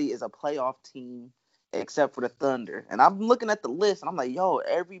 everybody is a playoff team except for the Thunder. And I'm looking at the list, and I'm like, yo,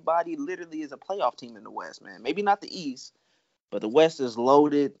 everybody literally is a playoff team in the West, man. Maybe not the East, but the West is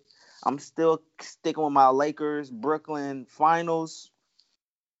loaded. I'm still sticking with my Lakers, Brooklyn finals.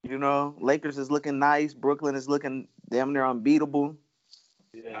 Lakers is looking nice. Brooklyn is looking damn near unbeatable.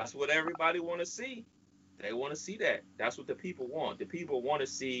 Yeah. That's what everybody want to see. They want to see that. That's what the people want. The people want to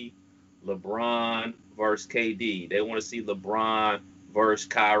see LeBron versus KD. They want to see LeBron versus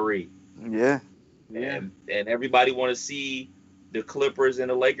Kyrie. Yeah. And everybody want to see the Clippers and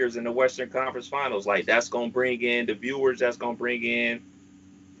the Lakers in the Western Conference Finals. Like, that's going to bring in the viewers. That's going to bring in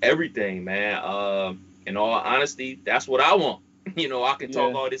everything, man. In all honesty, that's what I want. I can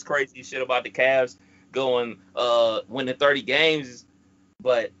talk all this crazy shit about the Cavs going winning 30 games,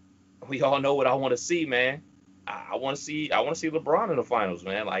 but we all know what I want to see, man. I want to see LeBron in the finals,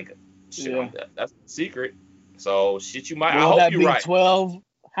 man. Like, shit, that's the secret. So shit, I hope you're right. 12.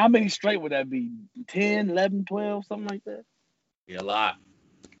 How many straight would that be? 10, 11, 12, something like that? Yeah, a lot.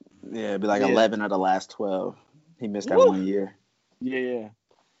 Yeah, it'd be like Yeah. 11 of the last 12. He missed that Woo. 1 year. Yeah.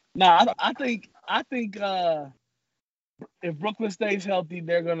 Nah, I think if Brooklyn stays healthy,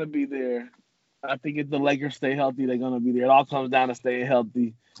 they're gonna be there. I think if the Lakers stay healthy, they're gonna be there. It all comes down to staying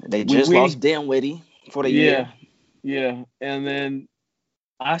healthy. They just lost Dinwiddie for the year. Yeah. And then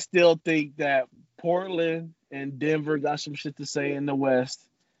I still think that Portland and Denver got some shit to say in the West.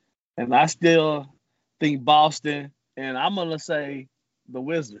 And I still think Boston, and I'm gonna say the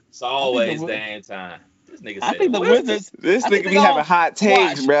Wizards. It's always damn time. This nigga I said think the Wizards. This nigga be having hot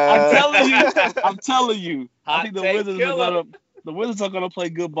takes, bro. I'm telling you. I think the Wizards are gonna play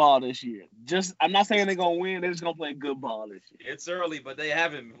good ball this year. I'm not saying they're gonna win. They're just gonna play good ball this year. It's early, but they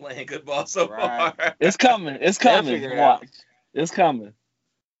haven't been playing good ball so far. It's coming. It's coming. Watch. It's coming.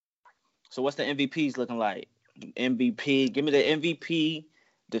 So what's the MVPs looking like? MVP. Give me the MVP,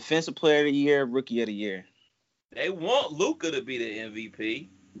 Defensive Player of the Year, Rookie of the Year. They want Luka to be the MVP.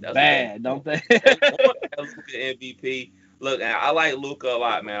 That's bad, don't they? They want Luka MVP. Look, I like Luka a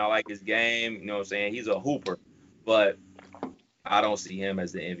lot, man. I like his game. You know what I'm saying? He's a hooper, but I don't see him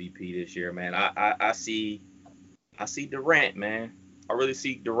as the MVP this year, man. I see Durant, man. I really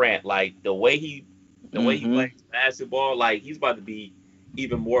see Durant. Like the way he plays basketball, like he's about to be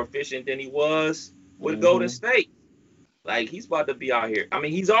even more efficient than he was with Golden State. Like he's about to be out here. I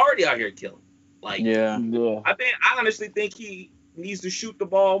mean, he's already out here killing. Like yeah. I honestly think he needs to shoot the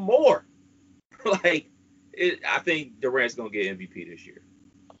ball more. I think Durant's gonna get MVP this year.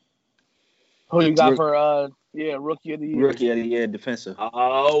 Who you got for Rookie of the Year? Rookie of the Year, defensive.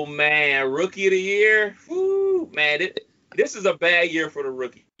 Oh man, Rookie of the Year. Woo, man, this is a bad year for the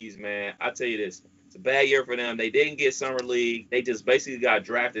rookies, man. I tell you this, it's a bad year for them. They didn't get summer league. They just basically got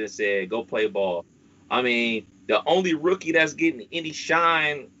drafted and said, "Go play ball." I mean, the only rookie that's getting any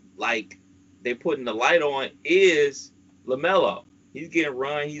shine, like they putting the light on, is LaMelo. He's getting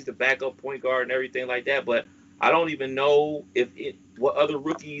run. He's the backup point guard and everything like that. But I don't even know what other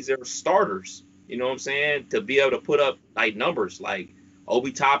rookies are starters. You know what I'm saying? To be able to put up like numbers. Like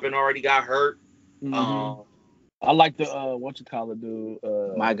Obi Toppin already got hurt. Mm-hmm. I like the dude.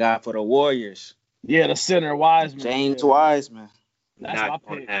 My guy for the Warriors. Yeah, the center Wiseman. James Wiseman. That's not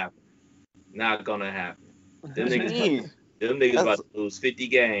my pick. Not gonna happen. Them niggas about to lose 50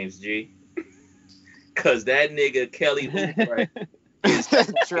 games, G. Cause that nigga Kelly Oubre is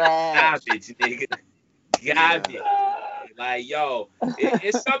garbage, nigga. Garbage. Like, yo,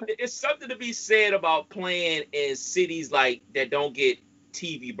 it's something to be said about playing in cities like that don't get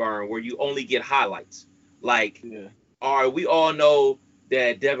TV burn, where you only get highlights. Like, all right, we all know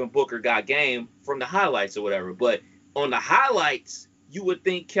that Devin Booker got game from the highlights or whatever, but on the highlights, you would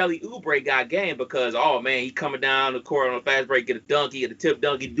think Kelly Oubre got game because, oh man, he coming down the court on a fast break, get a dunk, get a tip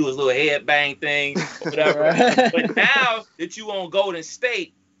dunk, he do his little head bang thing, whatever. But now that you on Golden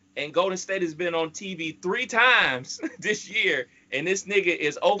State, and Golden State has been on TV 3 times this year, and this nigga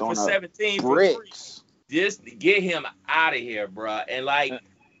is 0 for 17 from 3. Just get him out of here, bro. And like,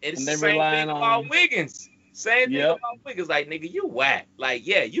 it's the same thing about Wiggins. Same thing about Wiggins. Like, nigga, you whack. Like,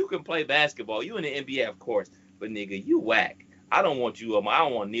 yeah, you can play basketball. You in the NBA, of course, but nigga, you whack. I don't want you on I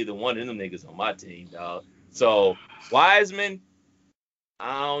don't want neither one of them niggas on my team, dog. So Wiseman,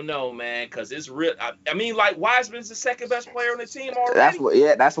 I don't know, man, because it's real. I mean, like, Wiseman's the second best player on the team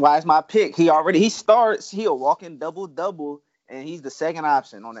already. That's why it's my pick. He starts. He'll walk in double, and he's the second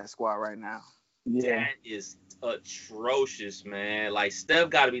option on that squad right now. Yeah. That is atrocious, man. Like, Steph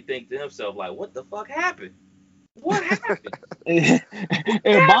got to be thinking to himself, like, what the fuck happened? What happened? A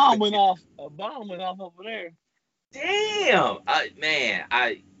bomb went off over there. Damn,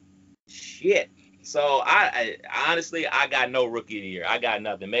 shit. So I honestly, I got no rookie of the year. I got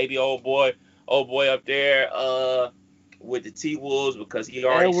nothing. Maybe old boy up there with the T-Wolves because he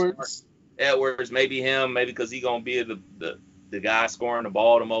already Edwards. Maybe him. Maybe because he gonna be the guy scoring the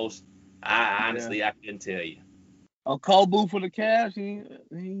ball the most. I honestly I couldn't tell you. Kobu for the Cavs, he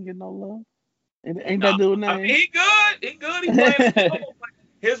ain't getting no love. Ain't that dude name? I mean, he good. He playing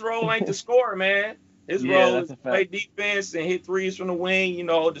his role ain't to score, man. His role is to play defense and hit threes from the wing. You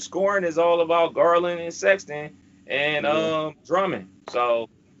know, the scoring is all about Garland and Sexton and Drummond. So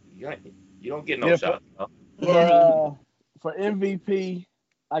you don't get no shots. For MVP,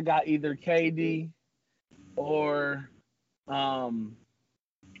 I got either KD or as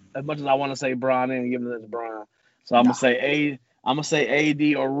much as I want to say Bron and give him this Bron. So I'm gonna say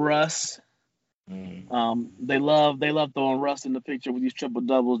AD or Russ. They love throwing Russ in the picture with these triple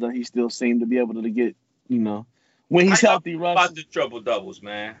doubles that he still seemed to be able to get, you know, when he's healthy. Russ. About the triple doubles,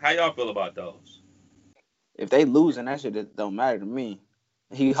 man. How y'all feel about those? If they losing, that shit don't matter to me.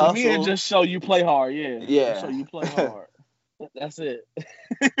 He To me, it hustled. just show you play hard. Yeah. Yeah. Just show you play hard. That's it.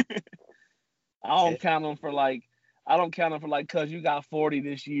 I don't count him for like. I don't count him for like, cause you got 40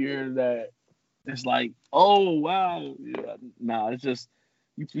 this year. That it's like, oh wow. Yeah, nah, it's just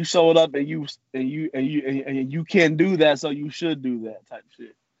you showed up and you can do that, so you should do that type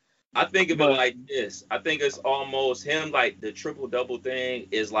shit. I think of it But like this. I think it's almost him, like the triple double thing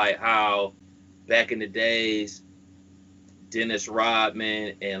is like how back in the days Dennis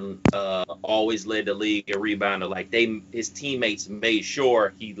Rodman and always led the league in rebounding. Like his teammates made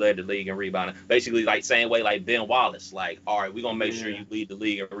sure he led the league in rebounding. Basically, like same way like Ben Wallace. Like, all right, we're gonna make sure you lead the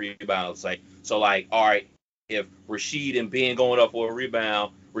league in rebounding. It's like, so like, all right, if Rasheed and Ben going up for a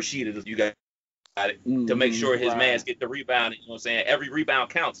rebound, Rasheed, you got it to make sure his mans get the rebound. You know what I'm saying? Every rebound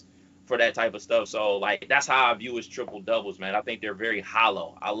counts for that type of stuff. So like that's how I view his triple doubles, man. I think they're very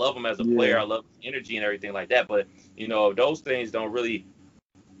hollow. I love him as a player. I love his energy and everything like that. But you know, if those things don't really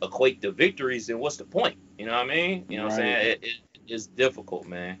equate to victories, then what's the point? You know what I mean? You know what I'm saying? It's difficult,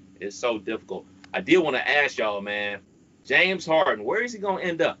 man. It's so difficult. I did want to ask y'all, man, James Harden, where is he gonna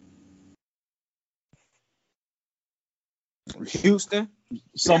end up? Houston.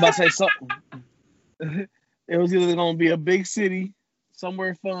 Somebody say something. It was either gonna be a big city,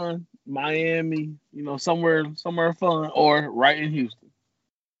 somewhere fun, Miami, you know, somewhere fun, or right in Houston.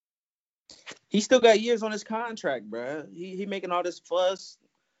 He still got years on his contract, bro. He making all this fuss.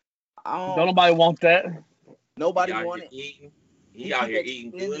 Don't nobody want that. Nobody want it. He out here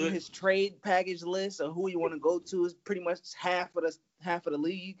eating good. His trade package list of who you want to go to is pretty much half of the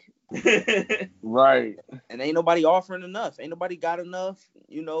league. Right. And ain't nobody offering enough. Ain't nobody got enough,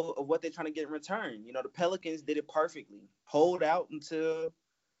 you know, of what they're trying to get in return. You know, the Pelicans did it perfectly. Hold out until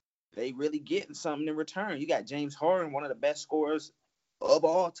they really getting something in return. You got James Harden, one of the best scorers of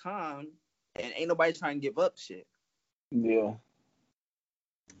all time, and ain't nobody trying to give up shit. Yeah.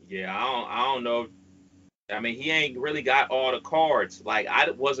 Yeah, I don't know. I mean, he ain't really got all the cards. Like, I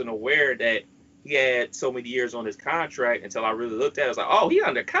wasn't aware that he had so many years on his contract until I really looked at it. I was like, oh, he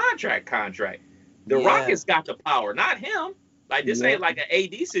under contract. The Rockets got the power, not him. Like, this ain't like an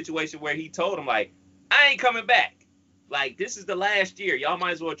AD situation where he told him, like, I ain't coming back. Like, this is the last year. Y'all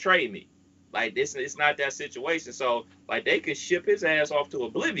might as well trade me. Like, it's not that situation. So, like, they could ship his ass off to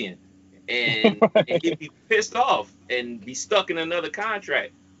oblivion and he'd be pissed off and be stuck in another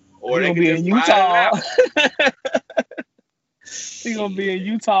contract. Or they could just ride it out. He's going to be in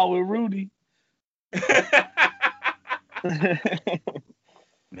Utah with Rudy.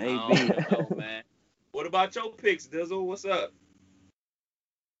 Maybe. I don't know, man. What about your picks, Dizzle? What's up?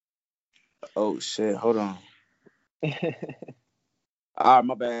 Oh, shit. Hold on. All right,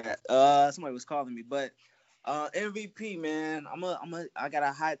 my bad. Somebody was calling me, but MVP, man. I got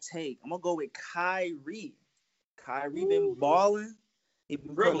a hot take. I'm gonna go with Kyrie. Kyrie been balling. He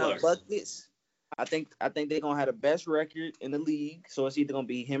been putting up buckets. I think they're gonna have the best record in the league. So it's either gonna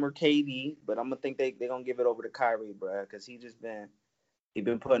be him or KD, but I'm gonna think they're gonna give it over to Kyrie, bro, because he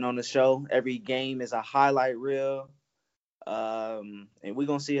been putting on the show. Every game is a highlight reel. And we're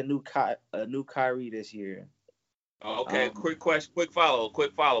gonna see a new Kyrie this year. Okay, quick question, quick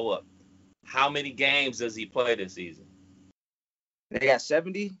follow up. How many games does he play this season? They got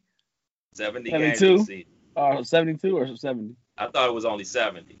 70? 70 games this season. 72 or 70? I thought it was only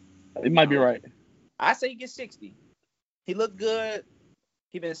 70. It might be right. I say he gets 60. He looked good.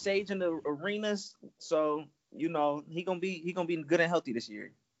 He been saging the arenas, so you know he gonna be good and healthy this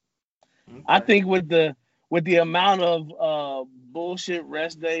year. Okay. I think with the amount of bullshit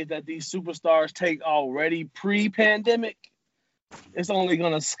rest days that these superstars take already pre-pandemic, it's only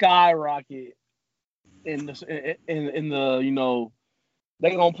gonna skyrocket in the you know,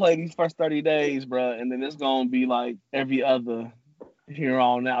 they're gonna play these first 30 days, bro, and then it's gonna be like every other here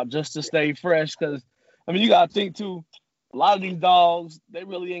on out just to stay fresh. Because I mean, you gotta think too, a lot of these dogs, they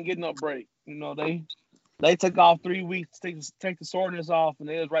really ain't getting no break. You know, they took off 3 weeks to take the soreness off, and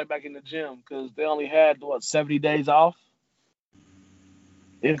they was right back in the gym because they only had 70 days off.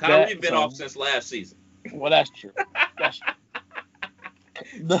 Kyrie been off since last season. Well, that's true.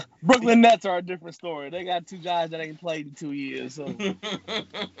 The Brooklyn Nets are a different story. They got two guys that ain't played in 2 years, so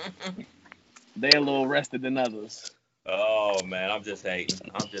they a little rested than others. Oh man, I'm just hating.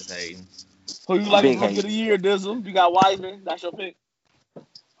 Who you like Rookie of the Year, Dizzle? You got Wiseman. That's your pick.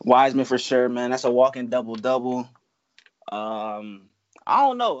 Wiseman for sure, man. That's a walking double-double. I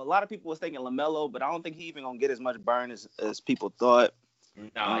don't know. A lot of people was thinking LaMelo, but I don't think he even gonna get as much burn as people thought.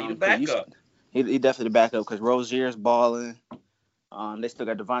 Nah, he the backup. He definitely the backup because Rozier's balling. They still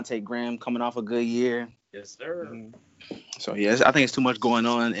got Devontae Graham coming off a good year. Yes, sir. So, yes, I think it's too much going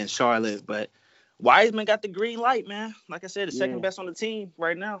on in Charlotte. But Wiseman got the green light, man. Like I said, the second Yeah. best on the team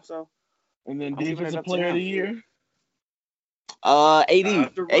right now. So And then I'm leaving it defensive up to player of him. the year.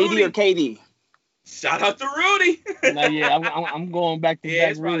 AD to or Rudy. KD. Shout out to Rudy. Nah, yeah, I'm going back to Yeah,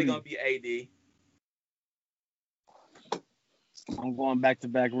 back it's probably Rudy. gonna be AD. I'm going back to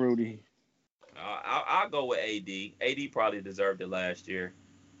back Rudy. I'll go with AD. AD probably deserved it last year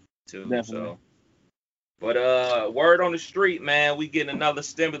too. Definitely. So, but word on the street, man, we getting another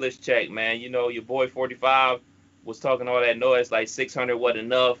stimulus check, man. You know, your boy 45 was talking all that noise like 600 wasn't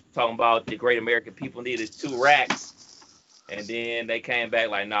enough. Talking about the great American people needed 2 racks, and then they came back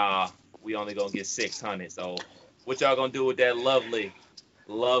like, nah, we only gonna get 600. So, what y'all gonna do with that lovely?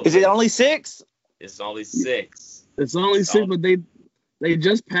 Is it only 6? It's only 6. It's only 6, but they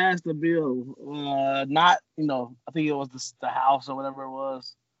just passed the bill. Not, I think it was the House or whatever it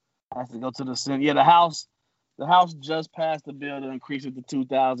was. I have to go to the Senate. Yeah, the House just passed the bill to increase it to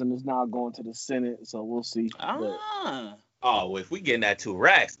 2,000. It's now going to the Senate, so we'll see. Ah. Oh, well, if we getting that 2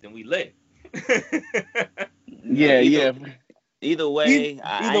 racks, then we lit. Yeah. Either way,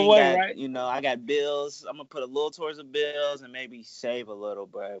 right? I got bills. I'm gonna put a little towards the bills and maybe save a little,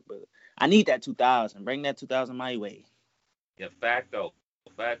 but I need that 2,000. Bring that 2,000 my way. Yeah, facto.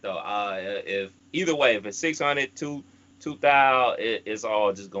 If either way, if it's 600, 2,000, it's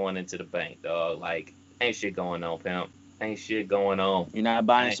all just going into the bank, dog. Like, ain't shit going on, pimp. Ain't shit going on. You're not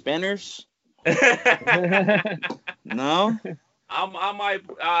buying spinners? I No. might.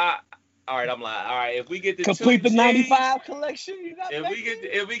 All right, I'm like, all right. If we get to complete 2 the Gs, 95 collection, you got.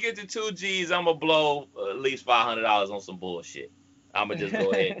 if we get to 2 Gs, I'm gonna blow at least $500 on some bullshit. I'm gonna just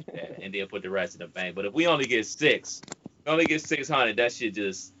go ahead and then put the rest in the bank. But if we only get 600, that shit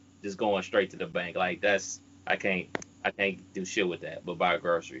just going straight to the bank. Like I can't do shit with that. But buy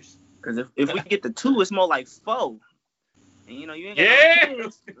groceries. Because if we get the 2, it's more like 4. And you ain't got no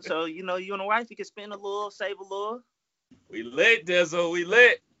kids. So you and the wife, you can spend a little, save a little. We lit, Dizzle. We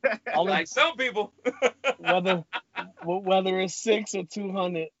lit. Like some people. whether it's 6 or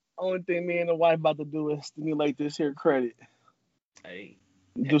 200, only thing me and the wife about to do is stimulate this here credit. Hey.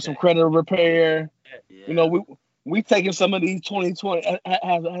 Do some credit repair. Yeah. We taking some of these 2020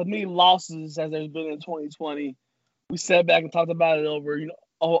 as many losses as there's been in 2020. We sat back and talked about it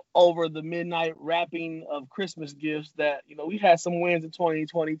over the midnight wrapping of Christmas gifts that we had some wins in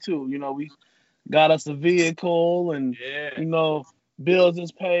 2022. We got us a vehicle and bills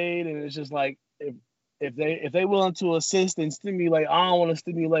is paid, and it's just like if they willing to assist and stimulate. I don't want to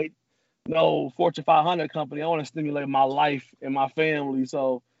stimulate no Fortune 500 company. I want to stimulate my life and my family.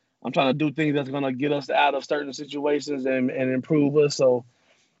 So I'm trying to do things that's gonna get us out of certain situations and improve us. So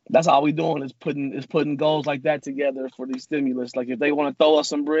that's all we doing is putting goals like that together for these stimulus. Like if they want to throw us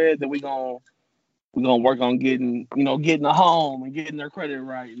some bread, then we gonna work on getting a home and getting their credit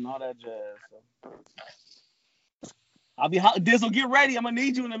right and all that jazz. So I'll be Dizzle. Get ready. I'm gonna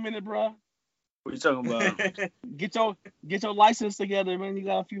need you in a minute, bro. What you talking about? Get your license together, man. You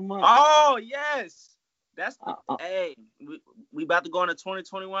got a few months. Oh yes, that's hey. We about to go into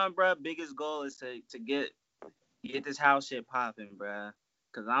 2021, bro. Biggest goal is to get this house shit popping, bro.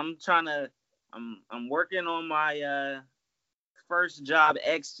 Cause I'm working on my first job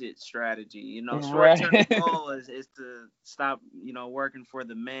exit strategy. Short-term goal is to stop, working for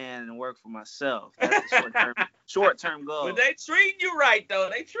the man and work for myself. That's the short-term goal. But they treating you right, though.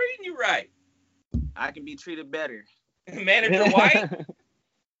 They treating you right. I can be treated better. Manager White.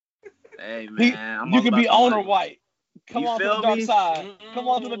 Hey, man. You can be owner White. Come on to the dark me? side. Come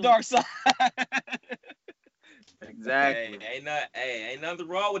on to the dark side. Exactly. Hey, ain't nothing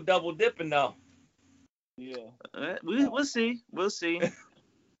wrong with double dipping, though. Yeah. We'll see. We'll see.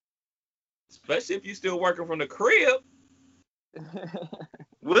 Especially if you're still working from the crib.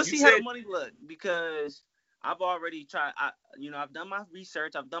 We'll see how the money look, because I've already tried. I've done my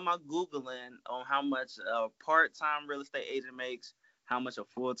research. I've done my Googling on how much a part-time real estate agent makes, how much a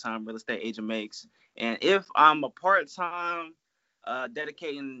full-time real estate agent makes. And if I'm a part-time,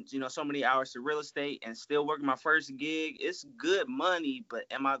 dedicating, so many hours to real estate and still working my first gig, it's good money, but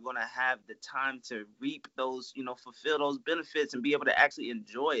am I going to have the time to reap those, fulfill those benefits and be able to actually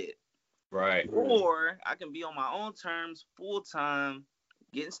enjoy it? Right. Or I can be on my own terms, full-time,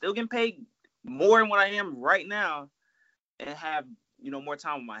 still getting paid more than what I am right now, and have, more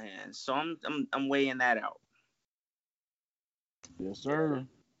time on my hands. So I'm weighing that out. Yes, sir.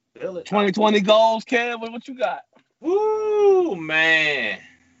 2020 goals, Kev. What you got? Woo, man.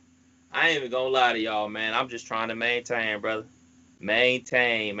 I ain't even gonna lie to y'all, man. I'm just trying to maintain, brother.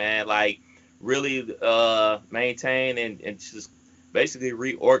 Maintain, man. Like, really maintain and just basically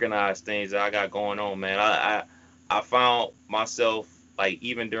reorganize things that I got going on, man. I found myself, like,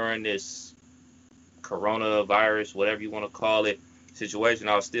 even during this coronavirus, whatever you want to call it, situation,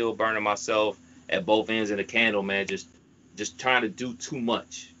 I was still burning myself at both ends of the candle, man. Just trying to do too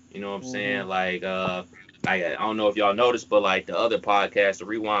much. You know what I'm saying? Like, I don't know if y'all noticed, but like the other podcast, the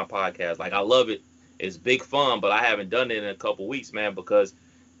Rewind podcast, like I love it. It's big fun, but I haven't done it in a couple weeks, man, because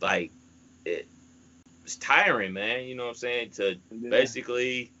like it's tiring, man. You know what I'm saying? To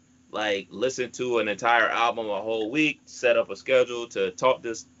basically like listen to an entire album a whole week, set up a schedule to talk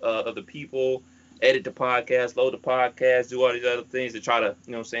to other people, edit the podcast, load the podcast, do all these other things to try to,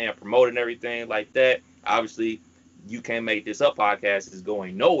 you know what I'm saying, promote and everything like that. Obviously, You Can't Make This Up podcast is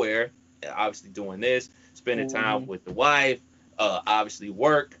going nowhere. Obviously doing this, spending time with the wife, obviously the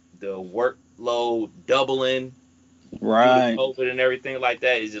workload doubling, right? COVID and everything like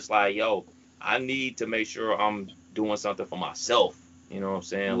that is just like, yo, I need to make sure I'm doing something for myself. You know what I'm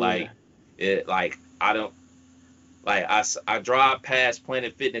saying? Like I don't like I drive past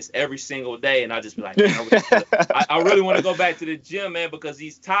Planet Fitness every single day, and I just be like, man, I really want to go back to the gym, man, because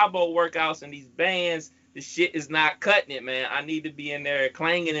these Tabo workouts and these bands, the shit is not cutting it, man. I need to be in there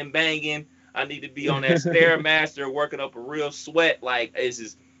clanging and banging. I need to be on that Stairmaster working up a real sweat. Like it's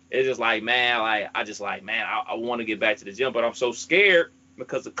just like, man, like I want to get back to the gym, but I'm so scared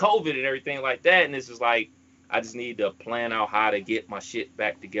because of COVID and everything like that. And it's just like I just need to plan out how to get my shit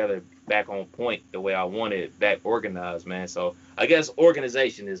back together, back on point the way I want it, back organized, man. So I guess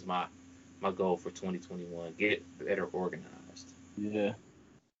organization is my goal for 2021. Get better organized. Yeah.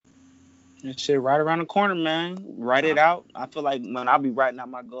 That shit right around the corner, man. Write it out. I feel like when I be writing out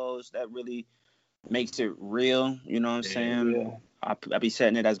my goals, that really makes it real. You know what I'm saying? Yeah. I be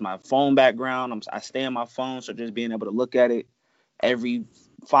setting it as my phone background. I stay on my phone, so just being able to look at it every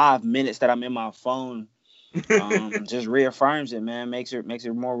 5 minutes that I'm in my phone just reaffirms it, man. Makes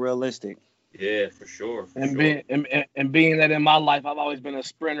it more realistic. Yeah, for sure. Being that in my life, I've always been a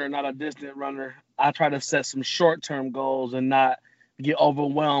sprinter, not a distant runner. I try to set some short-term goals and not get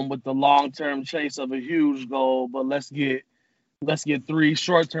overwhelmed with the long-term chase of a huge goal. But let's get 3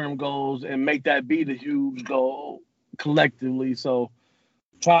 short-term goals and make that be the huge goal collectively. So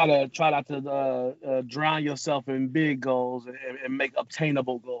try not to drown yourself in big goals and make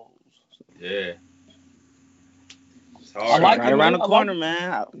obtainable goals. Yeah. I like right around the corner,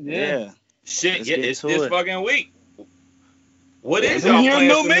 man. Yeah. Shit, it's this fucking week. What is y'all plan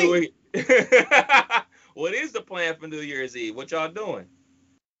for New Year's? What is the plan for New Year's Eve? What y'all doing?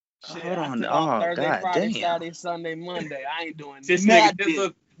 Shit, hold on. Thursday, Friday, Saturday, Sunday, Monday. I ain't doing this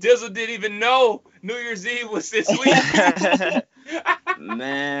nigga Dizzle didn't even know New Year's Eve was this week.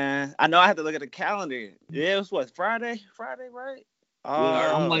 Man, I know I had to look at the calendar. Yeah, it was what, Friday, right?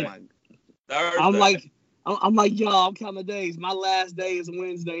 I'm like y'all. I'm counting the days. My last day is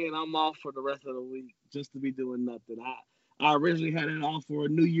Wednesday, and I'm off for the rest of the week just to be doing nothing. I originally had it off for a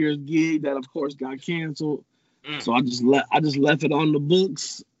New Year's gig that, of course, got canceled. So I just left it on the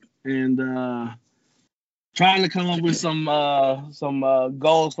books and trying to come up with some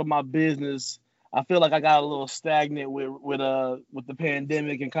goals for my business. I feel like I got a little stagnant with the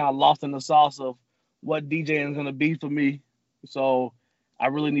pandemic and kind of lost in the sauce of what DJing is gonna be for me. So I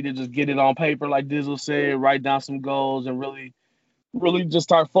really need to just get it on paper, like Dizzle said, write down some goals, and really just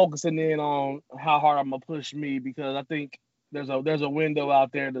start focusing in on how hard I'm gonna push me, because I think there's a window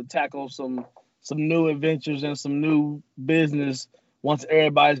out there to tackle some new adventures and some new business once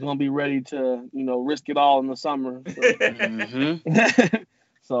everybody's gonna be ready to, risk it all in the summer. So,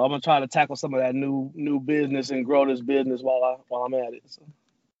 so I'm gonna try to tackle some of that new business and grow this business while I'm at it. So.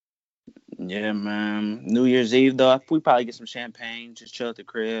 Yeah, man. New Year's Eve though, we probably get some champagne, just chill at the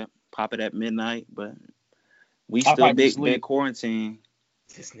crib, pop it at midnight, but we still big quarantine.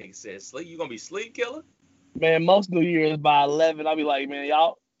 This nigga said sleep. You gonna be sleep killer? Man, most New Year's by 11, I'll be like, man,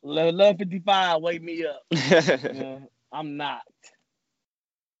 y'all 11:55, wake me up. I'm not.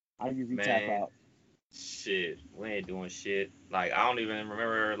 I usually tap out. Shit, we ain't doing shit. Like, I don't even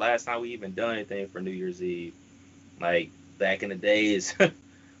remember last time we even done anything for New Year's Eve. Like, back in the days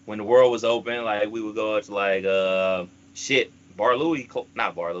when the world was open, like, we would go to, like, Bar Louie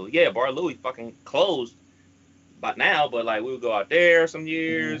fucking closed by now, but, like, we would go out there some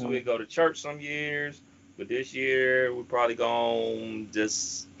years, we'd go to church some years, but this year, we're probably gonna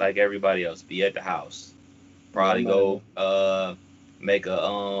just, like everybody else, be at the house. Probably go, make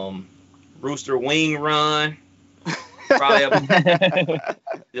a, rooster wing run. Probably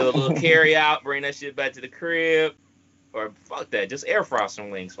do a little carry out, bring that shit back to the crib. Or fuck that, just air fry some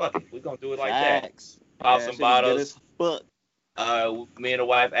wings. Fuck it, we're gonna do it like that. Pop some bottles. Me and the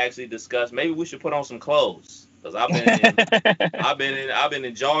wife actually discussed maybe we should put on some clothes, because I've been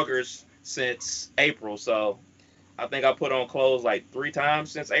in joggers since April, so I think I put on clothes like 3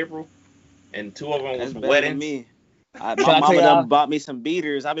 times since April. and 2 of them That's was better weddings. than me. I My tell mama y'all? done bought me some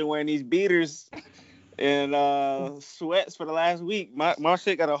beaters. I've been wearing these beaters and sweats for the last week. My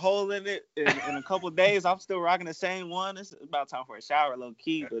shit got a hole in it. In a couple days, I'm still rocking the same one. It's about time for a shower, low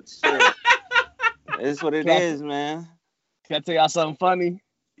key, but shit. It's what it is, man. Can I tell y'all something funny?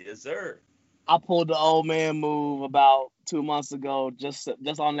 Yes, sir. I pulled the old man move about 2 months ago, just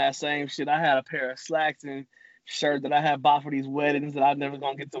on that same shit. I had a pair of slacks and shirt that I had bought for these weddings that I never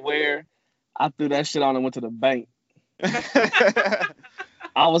gonna get to wear. I threw that shit on and went to the bank.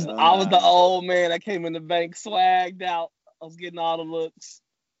 I was the old man that came in the bank swagged out. I was getting all the looks.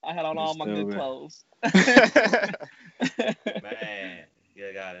 I had on all my good clothes. Man,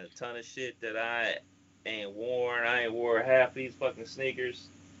 you got a ton of shit that I ain't worn. I ain't wore half these fucking sneakers.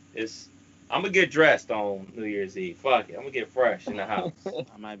 I'm gonna get dressed on New Year's Eve. Fuck it, I'm gonna get fresh in the house.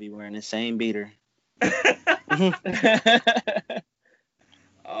 I might be wearing the same beater.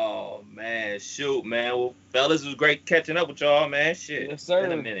 Oh man, shoot, man. Well, fellas, it was great catching up with y'all, man. Shit, Yes, sir.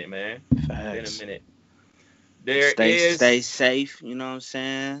 Been a minute, man. Facts. Been a minute. Stay safe, you know what I'm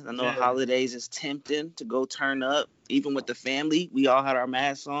saying? I know holidays is tempting to go turn up. Even with the family, we all had our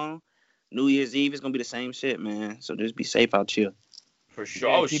masks on. New Year's Eve is gonna be the same shit, man. So just be safe out here. For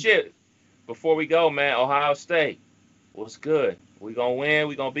sure. Shit. Before we go, man, Ohio State, what's good? We gonna win.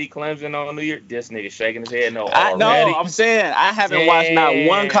 We gonna beat Clemson on New Year. This nigga shaking his head no already. No, I'm saying I haven't watched not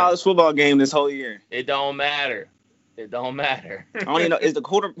one college football game this whole year. It don't matter. I don't even know who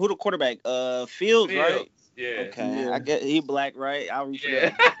the quarterback? Fields, right? Yeah. Okay. Yeah. I get he black, right? I'll root for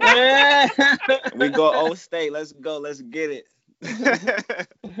that. Yeah. We go Old State. Let's go. Let's get it.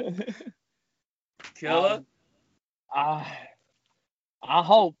 Killer. I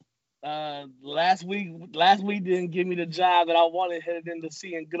hope. Last week didn't give me the job that I wanted headed into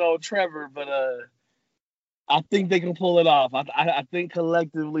seeing good old Trevor, but I think they can pull it off. I think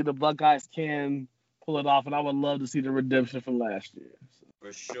collectively the Buckeyes can pull it off, and I would love to see the redemption from last year.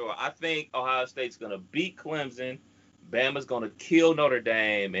 For sure. I think Ohio State's going to beat Clemson. Bama's going to kill Notre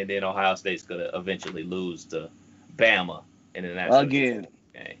Dame. And then Ohio State's going to eventually lose to Bama in the national again.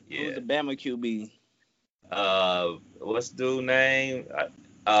 Game. Yeah. Who's the Bama QB? What's the dude's name?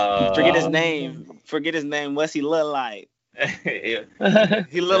 Forget his name. What's he look like?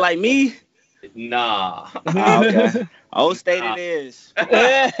 He look like me? Nah. Okay. Old State it is.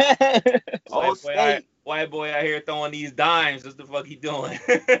 Old State. White boy out here throwing these dimes. What the fuck he doing?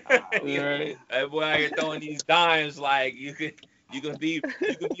 Right. That boy out here throwing these dimes like you can be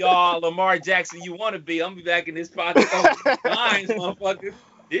all Lamar Jackson you want to be. I'm gonna be back in this pocket throwing dimes, motherfucker.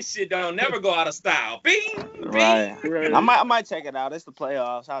 This shit don't never go out of style. Bing, bing. Right. I might check it out. It's the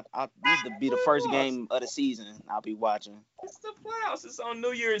playoffs. I need to be the first game of the season. I'll be watching. It's the playoffs. It's on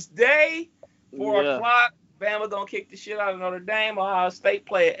New Year's Day, 4 o'clock. Bama gonna kick the shit out of Notre Dame. Ohio State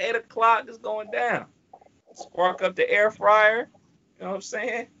play at 8 o'clock. It's going down. Spark up the air fryer. You know what I'm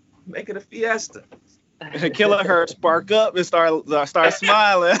saying? Make it a fiesta. Killer her spark up and start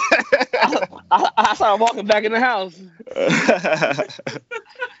smiling. I started walking back in the house.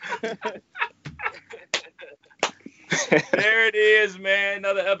 There it is, man.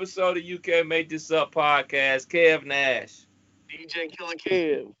 Another episode of You Can't Make This Up podcast. Kev Nash. DJ Killer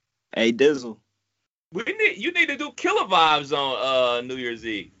Kev. Hey, Dizzle. You need to do Killer Vibes on New Year's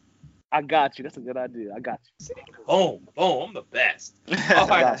Eve. I got you. That's a good idea. I got you. Boom. I'm the best. All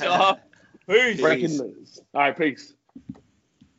right, y'all. Peace. Breaking news. All right, peace.